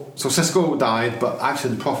so Sisko died, but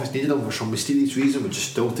actually the prophets needed him for some mysterious reason, which is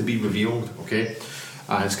still to be revealed. Okay.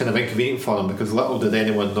 And it's kind of inconvenient for them because little did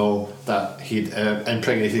anyone know that he'd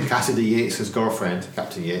impregnated Cassidy Yates, his girlfriend,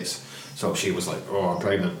 Captain Yates. So she was like, "Oh, I'm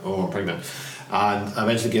pregnant. And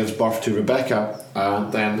eventually gives birth to Rebecca.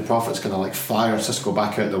 And then the prophets kind of like fire Sisko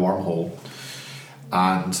back out the wormhole.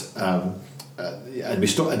 And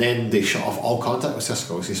then they shut off all contact with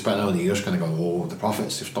Sisko. So he spent all the years kind of going, "Oh, the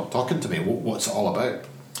prophets, they've stopped talking to me. What's it all about?"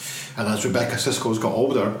 And as Rebecca Sisko's got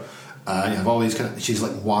older, you have all these she's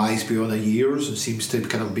like wise beyond her years and seems to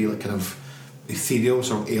kind of be like kind of ethereal,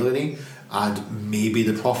 sort of alieny, and maybe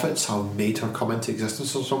the prophets have made her come into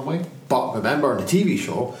existence in some way. But remember, in the TV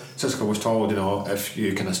show, Sisko was told, if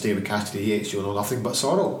you kind of stay with Cassidy Yates, you'll know nothing but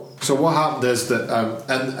sorrow. So what happened is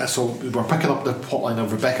that, so we're picking up the plotline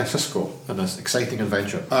of Rebecca Sisko in this exciting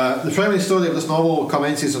adventure. The primary story of this novel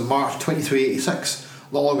commences on March 2386,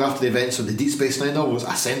 not long after the events of the Deep Space Nine novels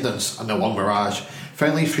Ascendance and The Long Mirage.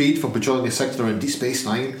 Finally freed from patrolling the sector in Deep Space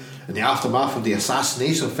Nine, In the aftermath of the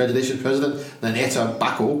assassination of Federation President Nanetta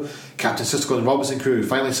Bacco, Captain Sisko and the Robinson crew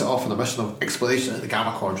finally set off on a mission of exploration at the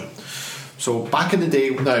Gamma Quadrant. So back in the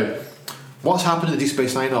day, now, what's happened in the Deep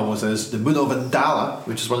Space Nine novels is the moon of Andala,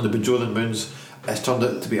 which is one of the Bajoran moons, has turned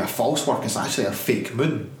out to be a false work. It's actually a fake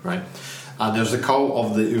moon, right? And there's the cult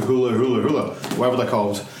of the Uhura, whatever they're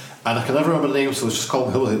called. And I can never remember the name, so let's just call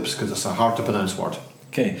them hula hoops because it's a hard to pronounce word.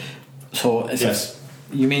 Okay, so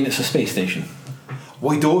you mean it's a space station?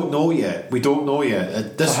 We don't know yet.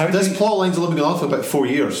 This plot line's only been on for about 4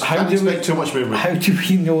 years. Can't expect too much movement. How do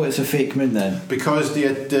we know it's a fake moon then? Because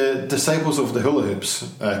the disciples of the hula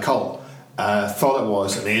hoops cult thought it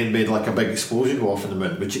was, and they made like a big explosion go off in the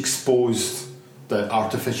moon, which exposed the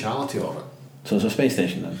artificiality of it. So it's a space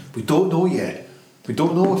station then? We don't know yet. We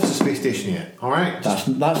don't know if it's a space station yet. All right. That's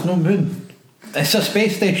no moon. It's a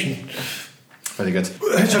space station. Very good.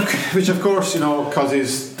 Which of course,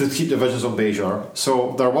 causes to keep divisions on Bajor.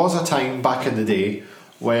 So there was a time back in the day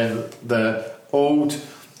when the old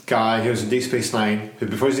guy who was in Deep Space Nine, who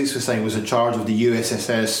before Deep Space Nine was in charge of the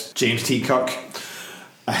USS James T. Kirk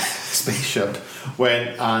spaceship,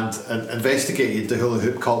 went and investigated the hula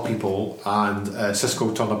hoop cult people, and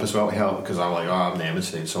Sisko turned up as well to help because I'm the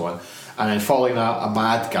emissary and so on. And then following that, a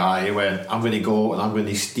mad guy went, I'm going to go and I'm going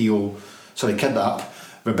to kidnap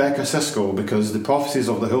Rebecca Sisko because the prophecies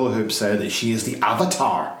of the hula hoop said that she is the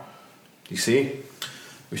Avatar. You see?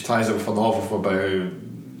 Which ties in with a novel from about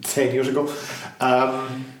 10 years ago,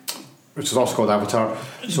 which is also called Avatar.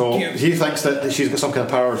 So he thinks that she's got some kind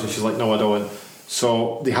of powers, and she's like, no, I don't.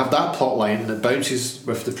 So they have that plot line that bounces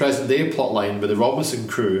with the present day plot line with the Robinson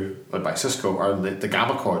crew, led by Sisko, are in the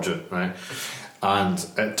Gamma Quadrant, right? And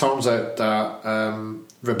it turns out that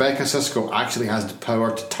Rebecca Sisko actually has the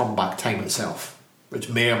power to turn back time itself, which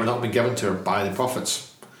may or may not have been given to her by the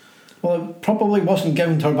prophets. Well, it probably wasn't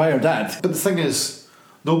given to her by her dad. But the thing is,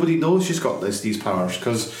 nobody knows she's got these powers,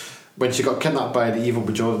 because when she got kidnapped by the evil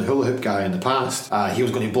Bajoran hula hoop guy in the past, he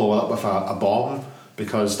was going to blow it up with a bomb,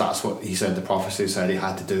 because that's what he said the prophecy said he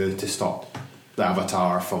had to do to stop the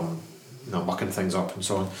Avatar from mucking things up and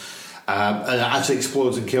so on. And it actually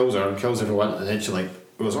explodes and kills her and kills everyone, and then she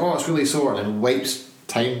goes, oh, it's really sore, and then winds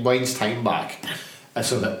time back, and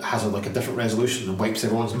so that has a different resolution and wipes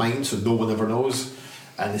everyone's mind, so no one ever knows.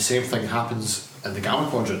 And the same thing happens in the Gamma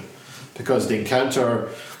Quadrant, because they encounter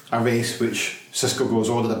a race which Sisko goes,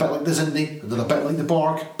 oh, they're a bit like the Xindi, and they're a bit like the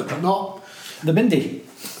Borg, but they're not. The Bindi.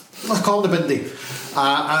 Let's call them the Bindi.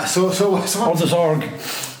 So or the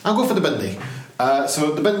Zorg. I'll go for the Bindi.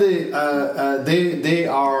 So the Bindi, they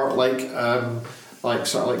are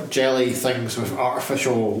like jelly things with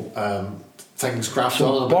artificial things grafted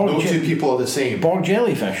on them. No two people are the same. Borg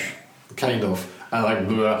jellyfish, kind of.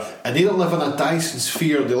 And they don't live in a Dyson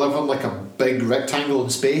sphere. They live in like a big rectangle in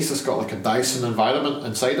space that's got like a Dyson environment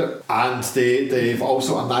inside it. And they've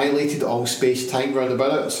also annihilated all space time round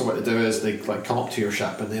about it. So what they do is they come up to your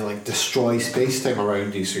ship and they destroy space time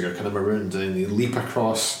around you, so you're kind of marooned, and they leap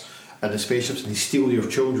across in the spaceships and they steal your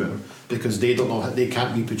children because they don't know they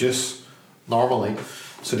can't reproduce normally.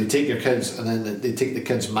 So they take your kids, and then they take the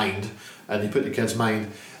kids' mind and they put the kids'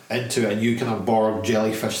 mind into a new kind of Borg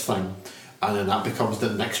jellyfish thing. And then that becomes the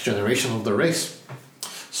next generation of the race.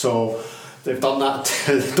 So they've done that.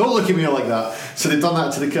 Don't look at me like that. So they've done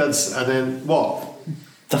that to the kids, and then what?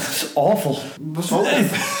 That's awful. What's wrong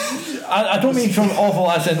with I don't mean from awful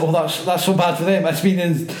as in, oh, that's so bad for them. It's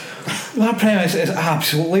meaning that premise is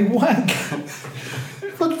absolutely wank.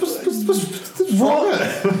 What's wrong with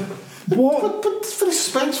it? What? But it's very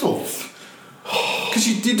suspenseful. Because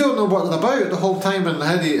you don't know what they're about the whole time, and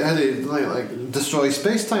how they destroy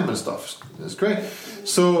space time and stuff. It's great.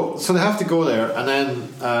 So they have to go there, and then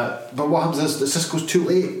but what happens is that Sisko's too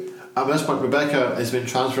late. At this point, Rebecca has been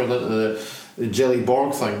transferred into the jelly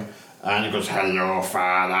Borg thing, and he goes, "Hello,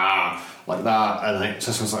 father," like that, and then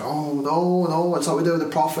Sisko's like, "Oh no, it's what we do with the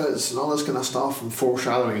prophets and all this kind of stuff and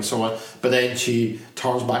foreshadowing and so on." But then she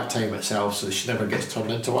turns back time itself, so she never gets turned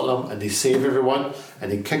into one of them, and they save everyone,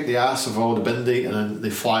 and they kick the ass of all the Bindi, and then they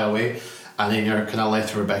fly away. And then you're kind of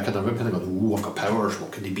left with Rebecca in the room, kind of going, "Ooh, I've got powers.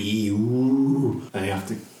 What can they be? Ooh!" And you have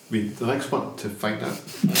to read the next one to find out.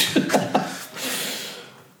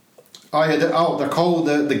 They're called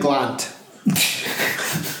the Glant.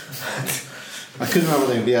 I couldn't remember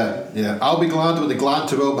the name. Yeah. I'll be glad when the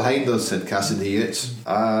Glant are well behind us," said Cassidy Yates.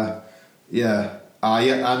 And they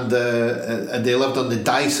lived on the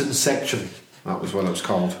Dyson section. That was what it was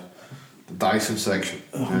called. The Dyson section.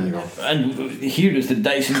 There you go. And here is the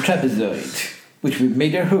Dyson trapezoid, which we've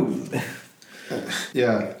made our home.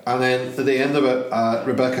 Yeah, and then at the end of it,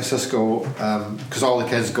 Rebecca Sisko, because all the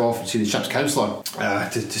kids go off and see the ship's counsellor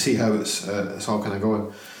to see how it's all kind of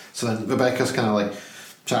going. So then Rebecca's kind of like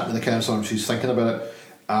chatting to the council and she's thinking about it,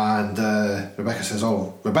 and Rebecca says,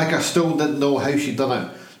 Rebecca still didn't know how she'd done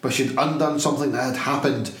it, but she'd undone something that had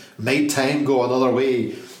happened, made time go another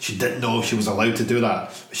way. She didn't know she was allowed to do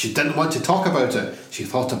that, but she didn't want to talk about it. She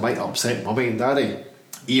thought it might upset Mummy and Daddy.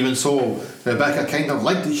 Even so, Rebecca kind of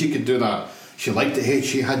liked that she could do that. She liked that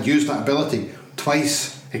she had used that ability.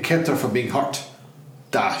 Twice it kept her from being hurt,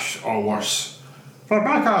 or worse.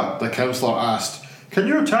 Rebecca, the counsellor asked, can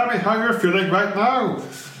you tell me how you're feeling right now?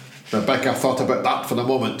 Rebecca thought about that for a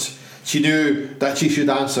moment. She knew that she should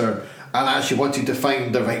answer, and as she wanted to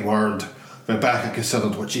find the right word, Rebecca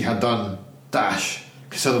considered what she had done,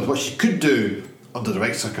 considered what she could do under the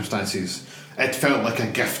right circumstances. It felt like a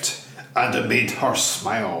gift, and it made her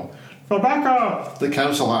smile. Rebecca, the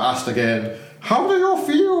counsellor asked again, how do you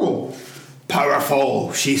feel?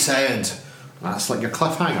 Powerful, she said. That's like your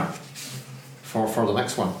cliffhanger for the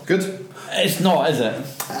next one. Good? It's not, is it?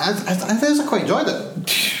 I quite enjoyed it.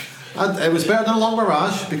 And it was better than Long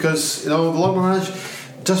Mirage, because, the Long Mirage,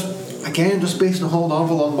 just basing the whole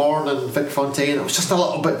novel on Morn and Vic Fontaine, it was just a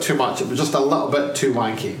little bit too much. It was just a little bit too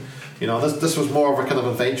wanky. This was more of a kind of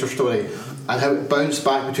adventure story, and how it bounced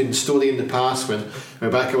back between the story in the past when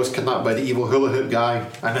Rebecca was kidnapped by the evil hula hoop guy,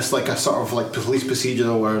 and it's like a sort of like police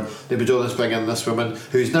procedural where they be doing this bring in this woman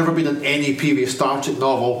who's never been in any previous Star Trek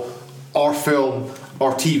novel or film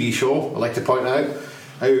or TV show. I like to point out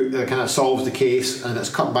how it kind of solves the case, and it's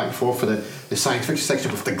cut back and forth for the science fiction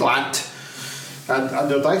section with the Glant and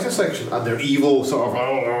their Dyson section and their evil sort of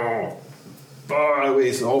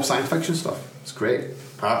ways, all science fiction stuff. It's great.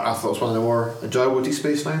 I thought it was one of the more enjoyable Deep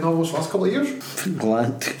Space Nine novels for the last couple of years.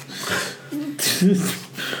 Glant.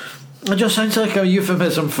 It just sounds like a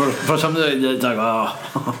euphemism for something that's like,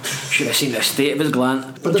 should have seen the state of his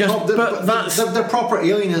gland. But they're proper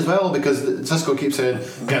alien as well, because Cisco keeps saying,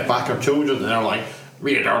 get back our children, and they're like,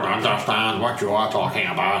 we don't understand what you are talking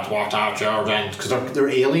about, what our children, because they're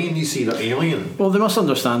alien, you see, they're alien. Well, they must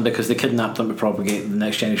understand, because they kidnapped them to propagate the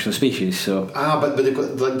next generation of species, so... But they've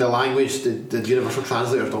got the language, the universal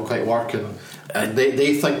translators don't quite work, and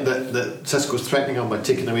they think that Cisco's threatening them by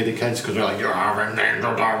taking away the kids, because they're like, you haven't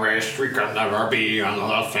entered our race, we can never be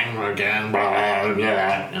another thing again, blah,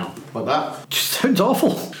 blah, like that. Just sounds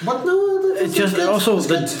awful. What? No, it's just good. Also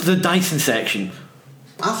the Dyson section.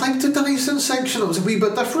 I think the Dyson section, it was a wee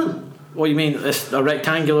bit different. What do you mean? It's a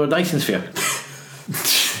rectangular Dyson sphere?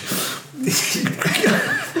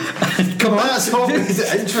 Come on, that's what makes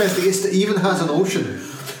it interesting. It even has an ocean.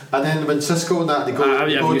 And then when Cisco and that, they go... have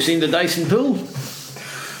you seen the Dyson pool?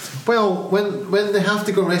 Well, when they have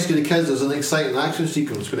to go and rescue the kids, there's an exciting action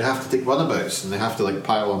sequence where they have to take runabouts and they have to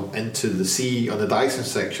pile them into the sea on the Dyson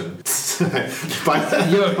section. No,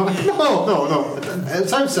 it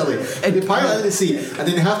sounds silly. They pile it into the sea, and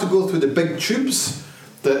then they have to go through the big tubes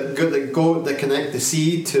that connect the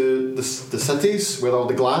sea to the cities where all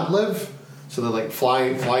the Glad live. So they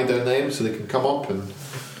fly down them so they can come up and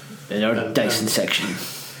in our Dyson section.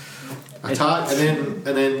 Attack, and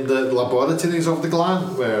then the laboratories of the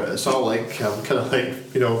Gland, where it's all kind of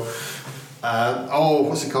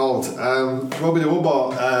what's it called? Robbie the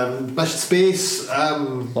Robot, Mission Space,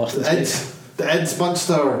 Lost in Space. The Eds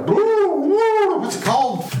Monster. What's it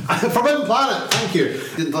called? Forbidden Planet. Thank you.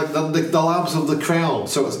 The labs of the Krell.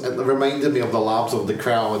 So it reminded me of the labs of the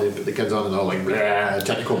Krell when they put the kids on and all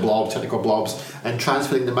tentacle blobs, and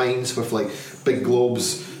transferring the minds with big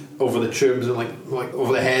globes over the tubes and like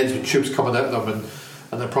over the heads with tubes coming out of them,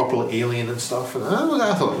 and they're properly alien and stuff. And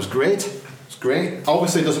I thought it was great. It's great.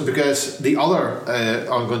 Obviously, it doesn't progress the other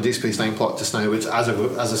ongoing Deep Space Nine plot just now, which, as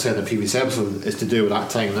I said in the previous episode, is to do with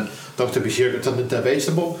that time that Dr. Bashir got turned into a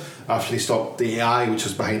vegetable after he stopped the AI, which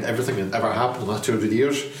was behind everything that ever happened in the last 200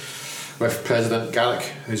 years, with President Garrick,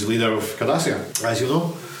 who's the leader of Cardassia, as you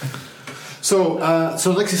know. So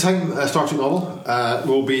next time Star Trek novel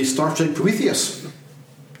will be Star Trek Prometheus.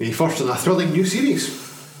 The first in a thrilling new series.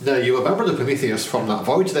 Now, you remember the Prometheus from that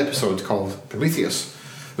Voyaged episode called Prometheus,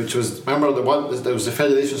 which was, remember the one, there was the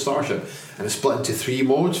Federation starship, and it split into 3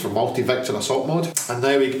 modes for multi-vector assault mode, and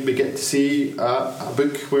now we get to see a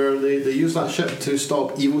book where they use that ship to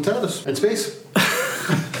stop evil terrorists in space.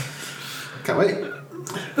 Can't wait.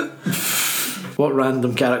 What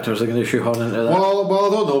random characters are going to shoehorn into that? Well, I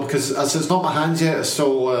don't know, because as it's not my hands yet, it's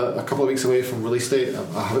still a couple of weeks away from release date.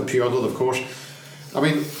 I have it pre-ordered, of course. I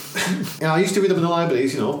mean, I used to read them in the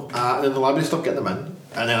libraries, and then the library stopped getting them in,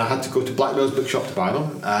 and then I had to go to Black Rose Bookshop to buy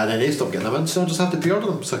them, and then they stopped getting them in, so I just have to pre-order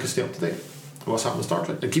them so I can stay up to date with what's happening to Star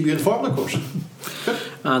Trek and keep you informed, of course. Good.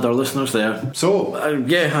 and our listeners there. So, I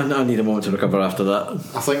need a moment to recover after that.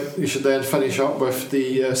 I think we should then finish up with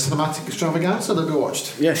the cinematic extravaganza that we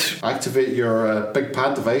watched. Yes. Activate your big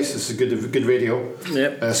pad device. This is good radio.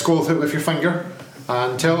 Yep. Scroll through it with your finger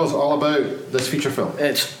and tell us all about this feature film.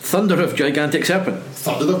 It's Thunder of Gigantic Serpent.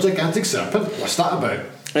 Thunder of Gigantic Serpent. What's that about?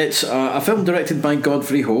 It's a film directed by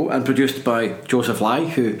Godfrey Ho and produced by Joseph Lai,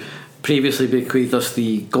 who previously bequeathed us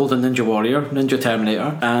the Golden Ninja Warrior, Ninja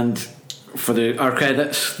Terminator, and for our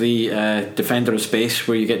credits, the Defender of Space,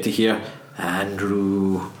 where you get to hear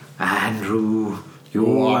Andrew,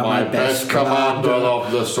 you are my best commander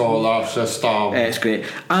of the solar system. It's great.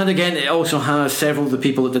 And again, it also has several of the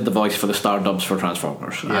people that did the voice for the star dubs for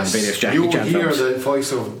Transformers and various Jackie Chan films. You'll hear the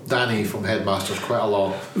voice of Danny from Headmasters quite a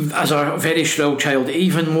lot. As a very shrill child,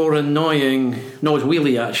 even more annoying. No, it's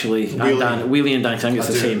Wheelie actually. Wheelie and Dan, I think it's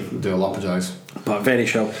the same. I do apologise. But very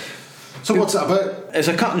shrill. So what's it about? It's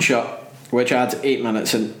a cut and shot, which adds 8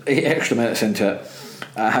 extra minutes into it,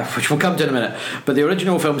 which we'll come to in a minute. But the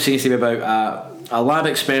original film seems to be about a lab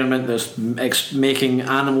experiment that's making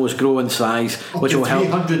animals grow in size, which will help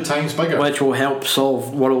 300 times bigger, which will help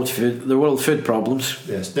solve world food problems.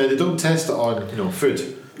 Yes. Now they don't test it on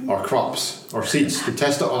food or crops or seeds. They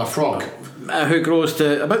test it on a frog who grows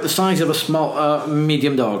to about the size of a small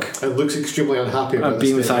medium dog. It looks extremely unhappy about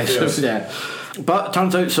being the size. Yeah. But it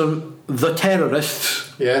turns out the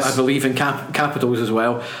terrorists, yes, I believe in capitals as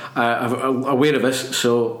well, are aware of this,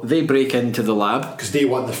 so they break into the lab because they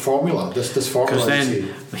want the formula. This formula. Because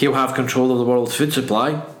then he'll have control of the world's food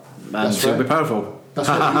supply, and he'll be powerful. That's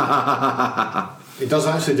right. He does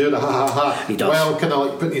actually do the ha. He does. Well, kind of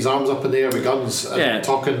like putting his arms up in the air with guns and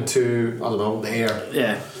talking to, I don't know, the air.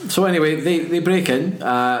 Yeah. So anyway, they break in.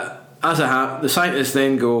 The scientists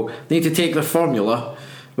then go, they need to take the formula,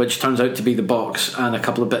 which turns out to be the box and a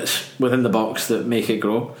couple of bits within the box that make it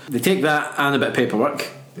grow. They take that and a bit of paperwork.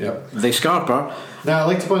 Yep. They scarp her. Now, I'd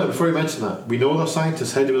like to point out before you mention that, we know they're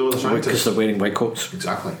scientists. How do we know they're scientists? Because they're wearing white coats.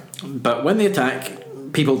 Exactly. But when they attack,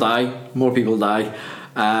 people die, more people die.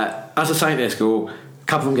 As the scientists go, a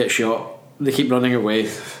couple of them get shot, they keep running away,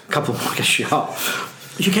 a couple more get shot.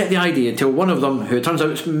 You get the idea until one of them, who it turns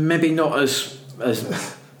out is maybe not as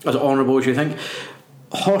honourable as you think,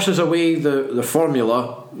 horses away the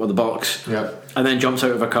formula or the box, and then jumps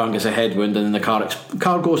out of a car and gets a headwind, and then the car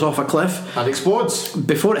goes off a cliff and explodes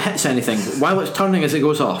before it hits anything, while it's turning as it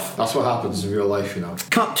goes off. That's what happens in real life,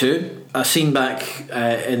 Cut to a scene back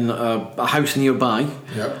in a house nearby.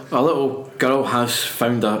 A little girl has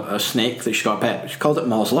found a snake that she got a pet. She called it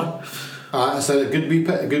Mosler. It's a good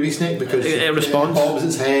wee snake because it responds. It bobs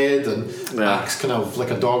its head and acts kind of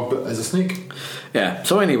like a dog but as a snake. Yeah.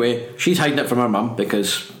 So anyway, she's hiding it from her mum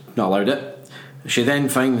because not allowed it. She then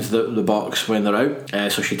finds the box when they're out,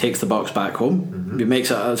 so she takes the box back home. He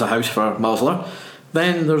makes it as a house for Mosler.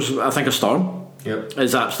 Then there's, I think, a storm.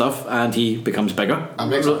 Is that stuff, and he becomes bigger. And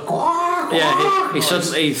makes he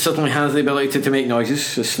suddenly has the ability to make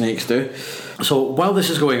noises as snakes do. So while this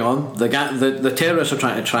is going on, the terrorists are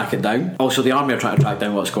trying to track it down. Also, the army are trying to track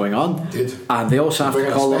down what's going on. And they also have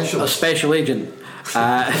to call a special agent.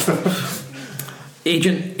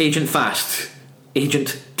 Agent Fast.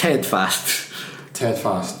 Agent Ted Fast. Ted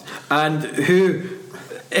Fast. And who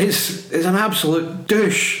is an absolute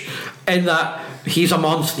douche in that he's a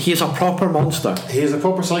monster. He's a proper monster. He is a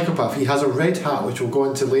proper psychopath. He has a red hat, which we'll go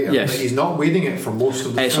into later. Yes. But he's not wearing it for most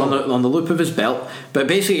of the film. It's on the loop of his belt. But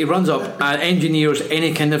basically he runs up and engineers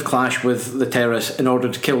any kind of clash with the terrorists in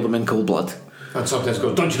order to kill them in cold blood. And sometimes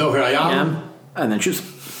goes, "Don't you know where I am?" And then shoots.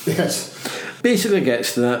 Yes. Basically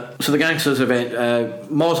gets to that. So the gangsters event,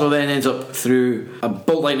 Mosler then ends up through a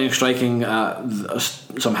bolt lightning striking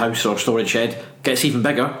some house or storage shed, gets even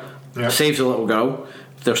bigger, saves a little girl.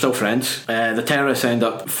 They're still friends. The terrorists end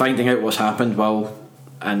up finding out what's happened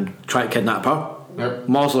and try to kidnap her.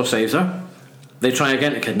 Mosler saves her. They try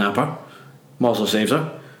again to kidnap her. Mosler saves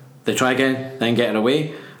her. They try again, then get her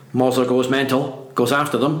away. Mosler goes mental, goes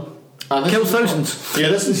after them. Kills thousands.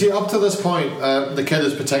 See, up to this point, the kid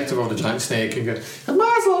is protective of the giant snake and goes,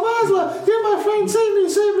 Mosler, you're my friend, save me.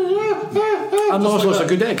 And Mosler's a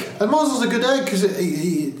good egg. And Mosler's a good egg because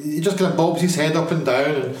he just kind of bobs his head up and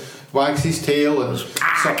down and wags his tail and it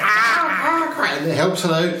helps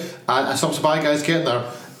her out and stops the bad guys getting her.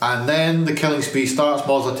 And then the killing spree starts.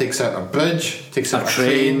 Mosler takes out a bridge, takes out a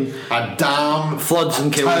train, a dam, floods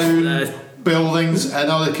and kills buildings, and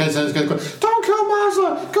all the kids are going, "Don't kill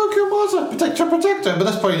Mosler! Go kill Mosler! Protect her!" But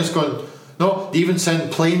at this point, you're just going, no. They even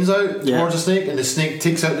send planes out towards the snake, and the snake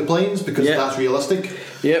takes out the planes because that's realistic.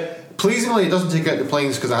 Yep. Pleasingly, it doesn't take out the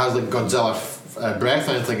planes because it has like Godzilla breath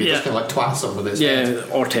or anything. He just kind of like twats him with his head.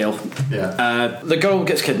 or tail. Yeah. The girl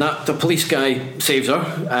gets kidnapped. The police guy saves her,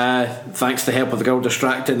 thanks to the help of the girl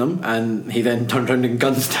distracting him, and he then turns around and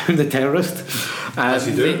guns down the terrorist. As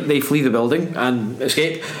you do. They flee the building and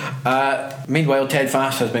escape. Meanwhile, Ted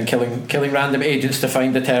Fast has been killing random agents to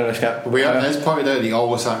find the terrorist. As pointed out, he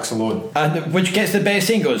always acts alone. And which gets the best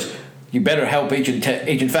scene. Goes, "You better help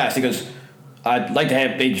Agent Fast." He goes, "I'd like to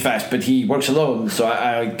help Agent Fast, but he works alone, so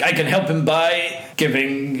I can help him by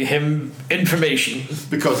giving him information."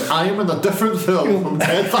 Because I am in a different film from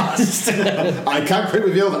Ted Fast. I can't quite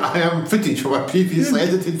reveal that I am footage from a previously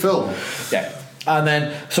edited film. Yeah. And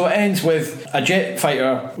then, so it ends with a jet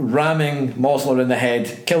fighter ramming Mosler in the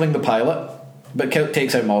head, killing the pilot, but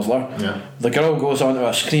takes out Mosler. Yeah. The girl goes on to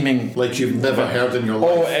a screaming, like you've never heard in your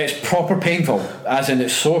life. Oh, it's proper painful. As in,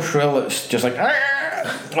 it's so shrill, it's just like,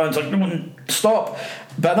 and it's like, no, stop.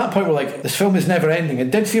 But at that point, we're like, this film is never ending.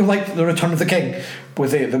 It did feel like The Return of the King,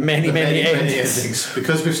 with the many endings.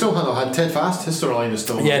 Because we've still had Ted Fast. His storyline is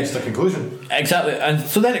still reached a conclusion. Exactly. And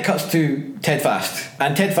so then it cuts to Ted Fast.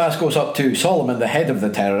 And Ted Fast goes up to Solomon, the head of the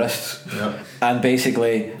terrorists. Yeah. And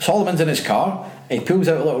basically, Solomon's in his car. He pulls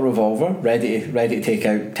out a little revolver, ready to take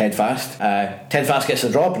out Ted Fast. Ted Fast gets the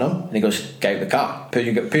drop on him, and he goes, "Get out the car. Put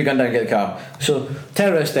your gun down and get the car." So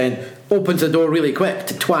terrorist then opens the door really quick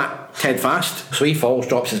to twat Ted Fast. So he falls,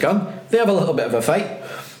 drops his gun. They have a little bit of a fight.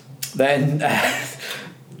 Then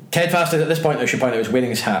Ted Fast, at this point, I should point out, is wearing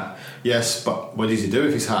his hat. Yes, but what does he do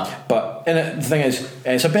with his hat? But the thing is,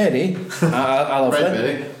 it's a beret. I love Red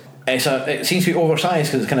it. beret. It seems to be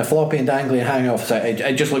oversized because it's kind of floppy and dangly and hanging off the side.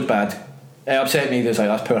 It just looked bad. It upset me. There's like,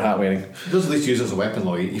 that's poor hat wearing. He does at least use it as a weapon,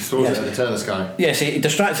 though. He throws it at the terrorist guy. Yes, he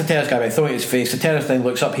distracts the terrorist guy by throwing it in his face. The terrorist then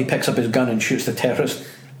looks up, he picks up his gun and shoots the terrorist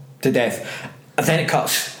to death. And then it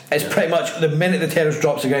cuts. It's pretty much the minute the terrorist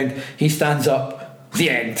drops the ground, he stands up. The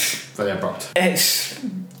end. Very abrupt. It's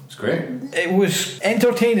great. It was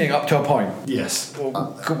entertaining up to a point. Yes.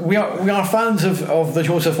 We are fans of the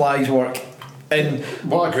Joseph Ly's work. And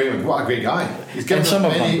what a great guy. He's given some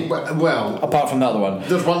of many, them. well, apart from the other one,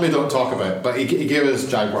 there's one we don't talk about, but he gave us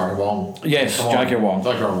Jaguar Wong. Yes, Jaguar Wong.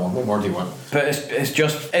 What more do you want? But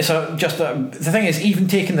the thing is, even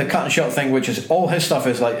taking the cut and shot thing, which is all his stuff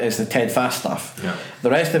is the Ted Fast stuff. Yeah.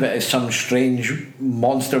 The rest of it is some strange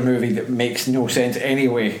monster movie that makes no sense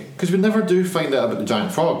anyway. Because we never do find out about the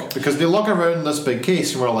giant frog, because they lug around this big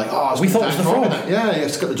case and we're like, oh, we thought it was the frog. In it. Yeah,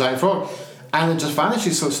 it's got the giant frog, and it just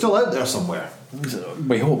vanishes, so it's still out there somewhere.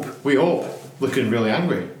 We hope. Looking really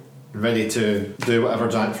angry, ready to do whatever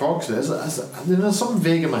giant frogs is. There's something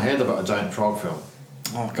vague in my head about a giant frog film.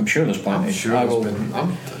 Oh, I'm sure there's plenty. I'm sure there's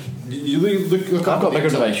been. You look. I've got bigger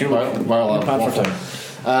device. You look. While I'm pad for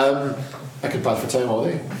time. I can pad for time all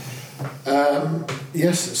day.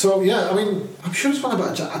 Yes. So yeah, I mean, I'm sure it's one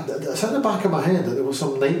about a giant. It's in the back of my head that there was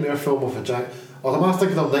some nightmare film of a giant. Well, I'm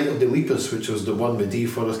thinking of Night of the Lepus, which was the one with D.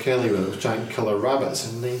 Forrest Kelly where it was giant killer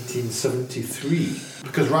rabbits in 1973.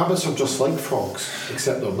 Because rabbits are just like frogs,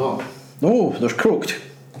 except they're not. No, there's croaked.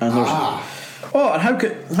 And there's Oh, and how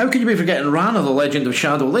could you be forgetting Rana, the Legend of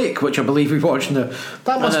Shadow Lake, which I believe we watched in an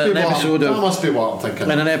episode that must be what I'm thinking.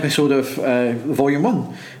 In an episode of Volume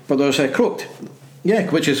 1. But there's Croaked. Yeah,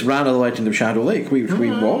 which is Rana, the Legend of Shadow Lake, which we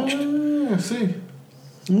watched. I see.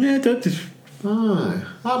 Yeah, that is. I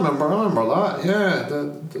remember that. Yeah,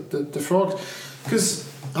 the frogs. Because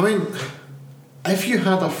I mean, if you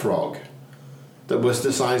had a frog that was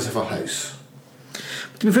the size of a house.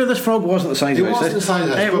 To be fair, this frog wasn't the size of a house. It wasn't the size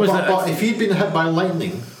of a house. But if he'd been hit by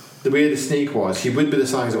lightning, the way the snake was, he would be the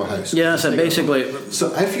size of a house. Yeah, so basically.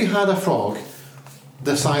 So if you had a frog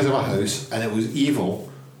the size of a house and it was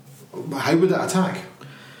evil, how would it attack?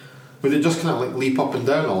 Would it just kind of like leap up and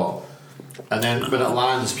down a lot? And then when it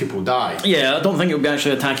lands, people die. Yeah, I don't think it would be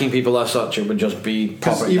actually attacking people as such. It would just be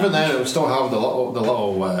because even then, it would still have the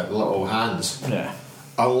little hands. Yeah.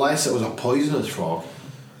 Unless it was a poisonous frog,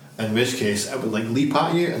 in which case it would like leap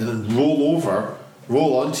at you and then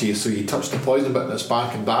roll onto you, so you touched the poison bit in its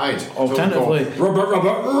back and died. Alternatively, rubber.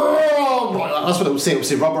 That's what it would say. It would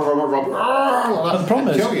say rubber. But the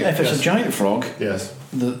problem is, if it's a giant frog, yes.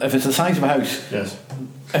 If it's the size of a house, yes.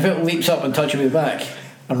 If it leaps up and touches you with the back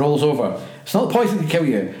and rolls over, it's not the poison to kill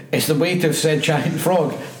you, it's the weight of said giant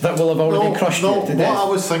frog that will have already crushed you to death. What I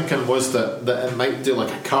was thinking was that it might do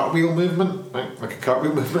like a cartwheel movement, right? Like a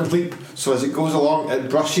cartwheel movement leap, so as it goes along it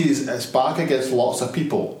brushes its back against lots of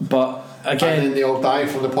people, but again, and then they all die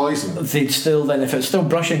from the poison. They'd still then, if it's still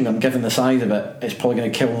brushing them, given the size of it, it's probably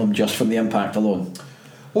going to kill them just from the impact alone.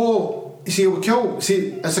 Well, you see, it would kill.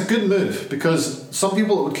 See, it's a good move because some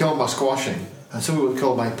people it would kill by squashing, and some people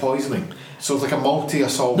kill by poisoning. So it's like a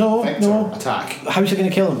multi-assault vector attack. How's it going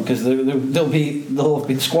to kill them? Because they'll have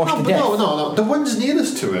been squashed to death. No. The ones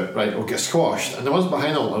nearest to it, right, will get squashed, and the ones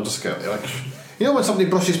behind them will just get like. You know when somebody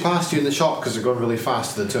brushes past you in the shop because they're going really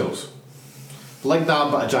fast to the tools, like that,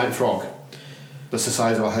 but a giant frog that's the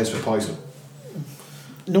size of a house with poison.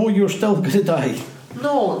 No, you're still going to die.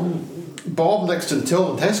 No, Bob next to the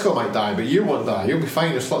till in Tesco might die, but you won't die. You'll be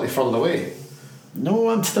fine. You're slightly further away. No,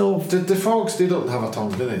 I'm still. The frogs, they don't have a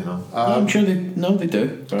tongue, do they? No, I'm sure they. No, they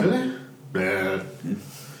do. Do they? Yeah.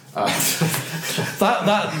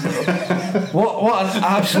 What an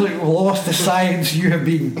absolute loss to science you have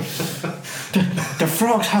been. The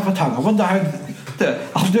frogs have a tongue. I wonder how.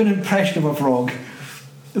 I'll do an impression of a frog.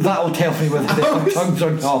 That'll tell me whether they have tongues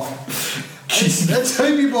or not. That's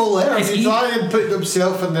how people learn. They try and put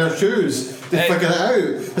themselves in their shoes to figure it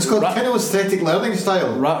out. It's called kinesthetic learning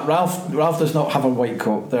style. Ralph does not have a white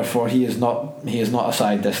coat, therefore he is not a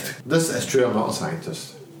scientist. This is true. I'm not a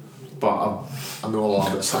scientist, but I know a lot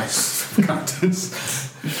about science cartoons.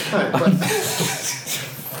 Right,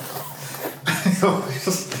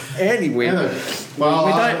 Anyway,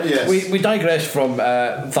 yes. we digress from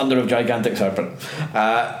Thunder of Gigantic Serpent.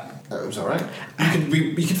 It was alright.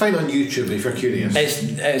 You can find it on YouTube if you're curious.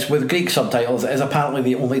 It's with Greek subtitles. It is apparently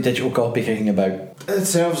the only digital copy kicking about.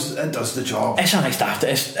 It does the job. It's a nice draft.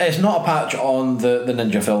 It's not a patch on the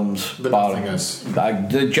Ninja films. But nothing is.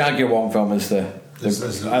 The Jaguar Wong film is the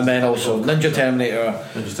and then also Ninja Terminator,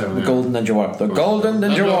 the Golden Ninja Warrior. The Golden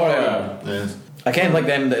Ninja Warrior. Yes. I kind of like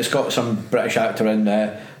them that it's got some British actor in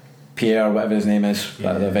Pierre, whatever his name is,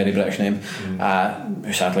 a very British name,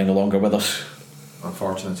 who's sadly no longer with us.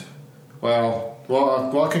 Unfortunate. Well,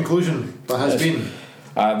 what a conclusion that has been.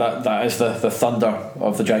 That is the thunder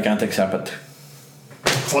of the Gigantic Serpent.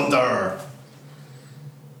 Thunder.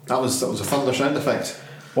 That was a thunder sound effect.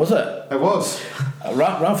 Was it? It was.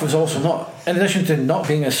 Ralph was also not, in addition to not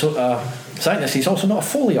being a scientist, he's also not a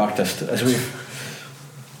Foley artist, as we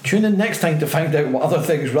tune in next time to find out what other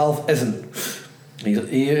things Ralph isn't.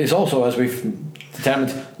 He is also, as we've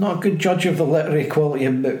determined, not a good judge of the literary quality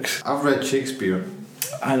of books. I've read Shakespeare.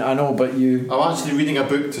 I know, but you... I'm actually reading a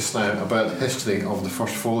book just now about the history of the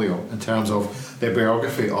first folio in terms of the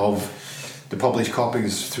biography of the published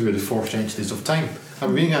copies through the 4 centuries of time.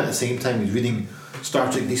 I'm reading it at the same time as reading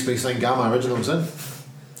Star Trek Deep Space Nine Gamma originals in.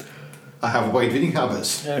 I have wide reading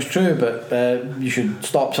habits. Yeah, it's true, but you should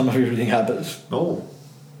stop some of your reading habits. No.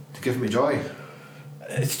 To give me joy.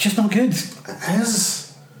 It's just not good. It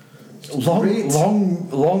is.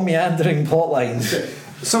 Long meandering plot lines.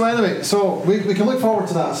 So anyway, we can look forward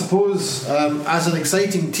to that. I suppose as an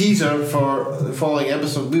exciting teaser for the following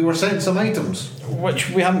episode, we were sent some items,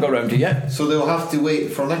 which we haven't got around to yet. So they'll have to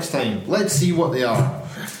wait for next time. Let's see what they are.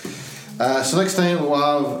 So next time we'll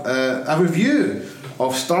have a review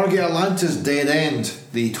of Stargate Atlantis Dead End,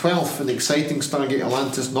 the 12th in the exciting Stargate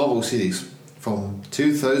Atlantis novel series from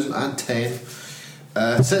 2010.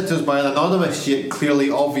 Sent to us by an anonymous yet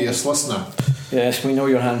clearly obvious listener. Yes, we know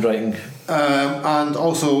your handwriting. And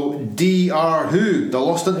also DR Who, The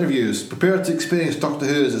Lost Interviews, Prepare to Experience Doctor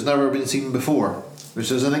Who as it's never been seen before,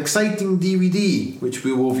 which is an exciting DVD which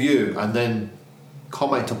we will view and then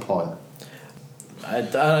comment upon. An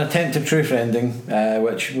attempt at truth ending,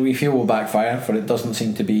 which we feel will backfire, for it doesn't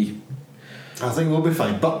seem to be. I think we'll be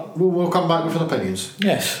fine, but we'll come back with opinions.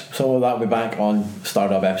 Yes, so that'll be back on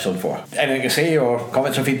Stardub episode 4. Anything to say or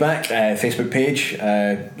comments or feedback? Facebook page,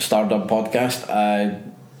 Stardub Podcast,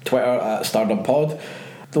 Twitter at Stardub Pod.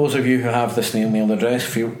 Those of you who have the snail mail address,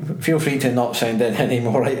 feel free to not send in any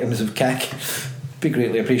more items of cack. Be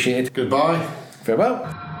greatly appreciated. Goodbye.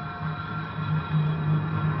 Farewell.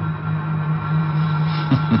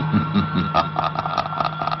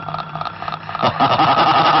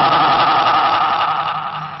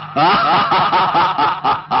 Ha ha ha ha ha!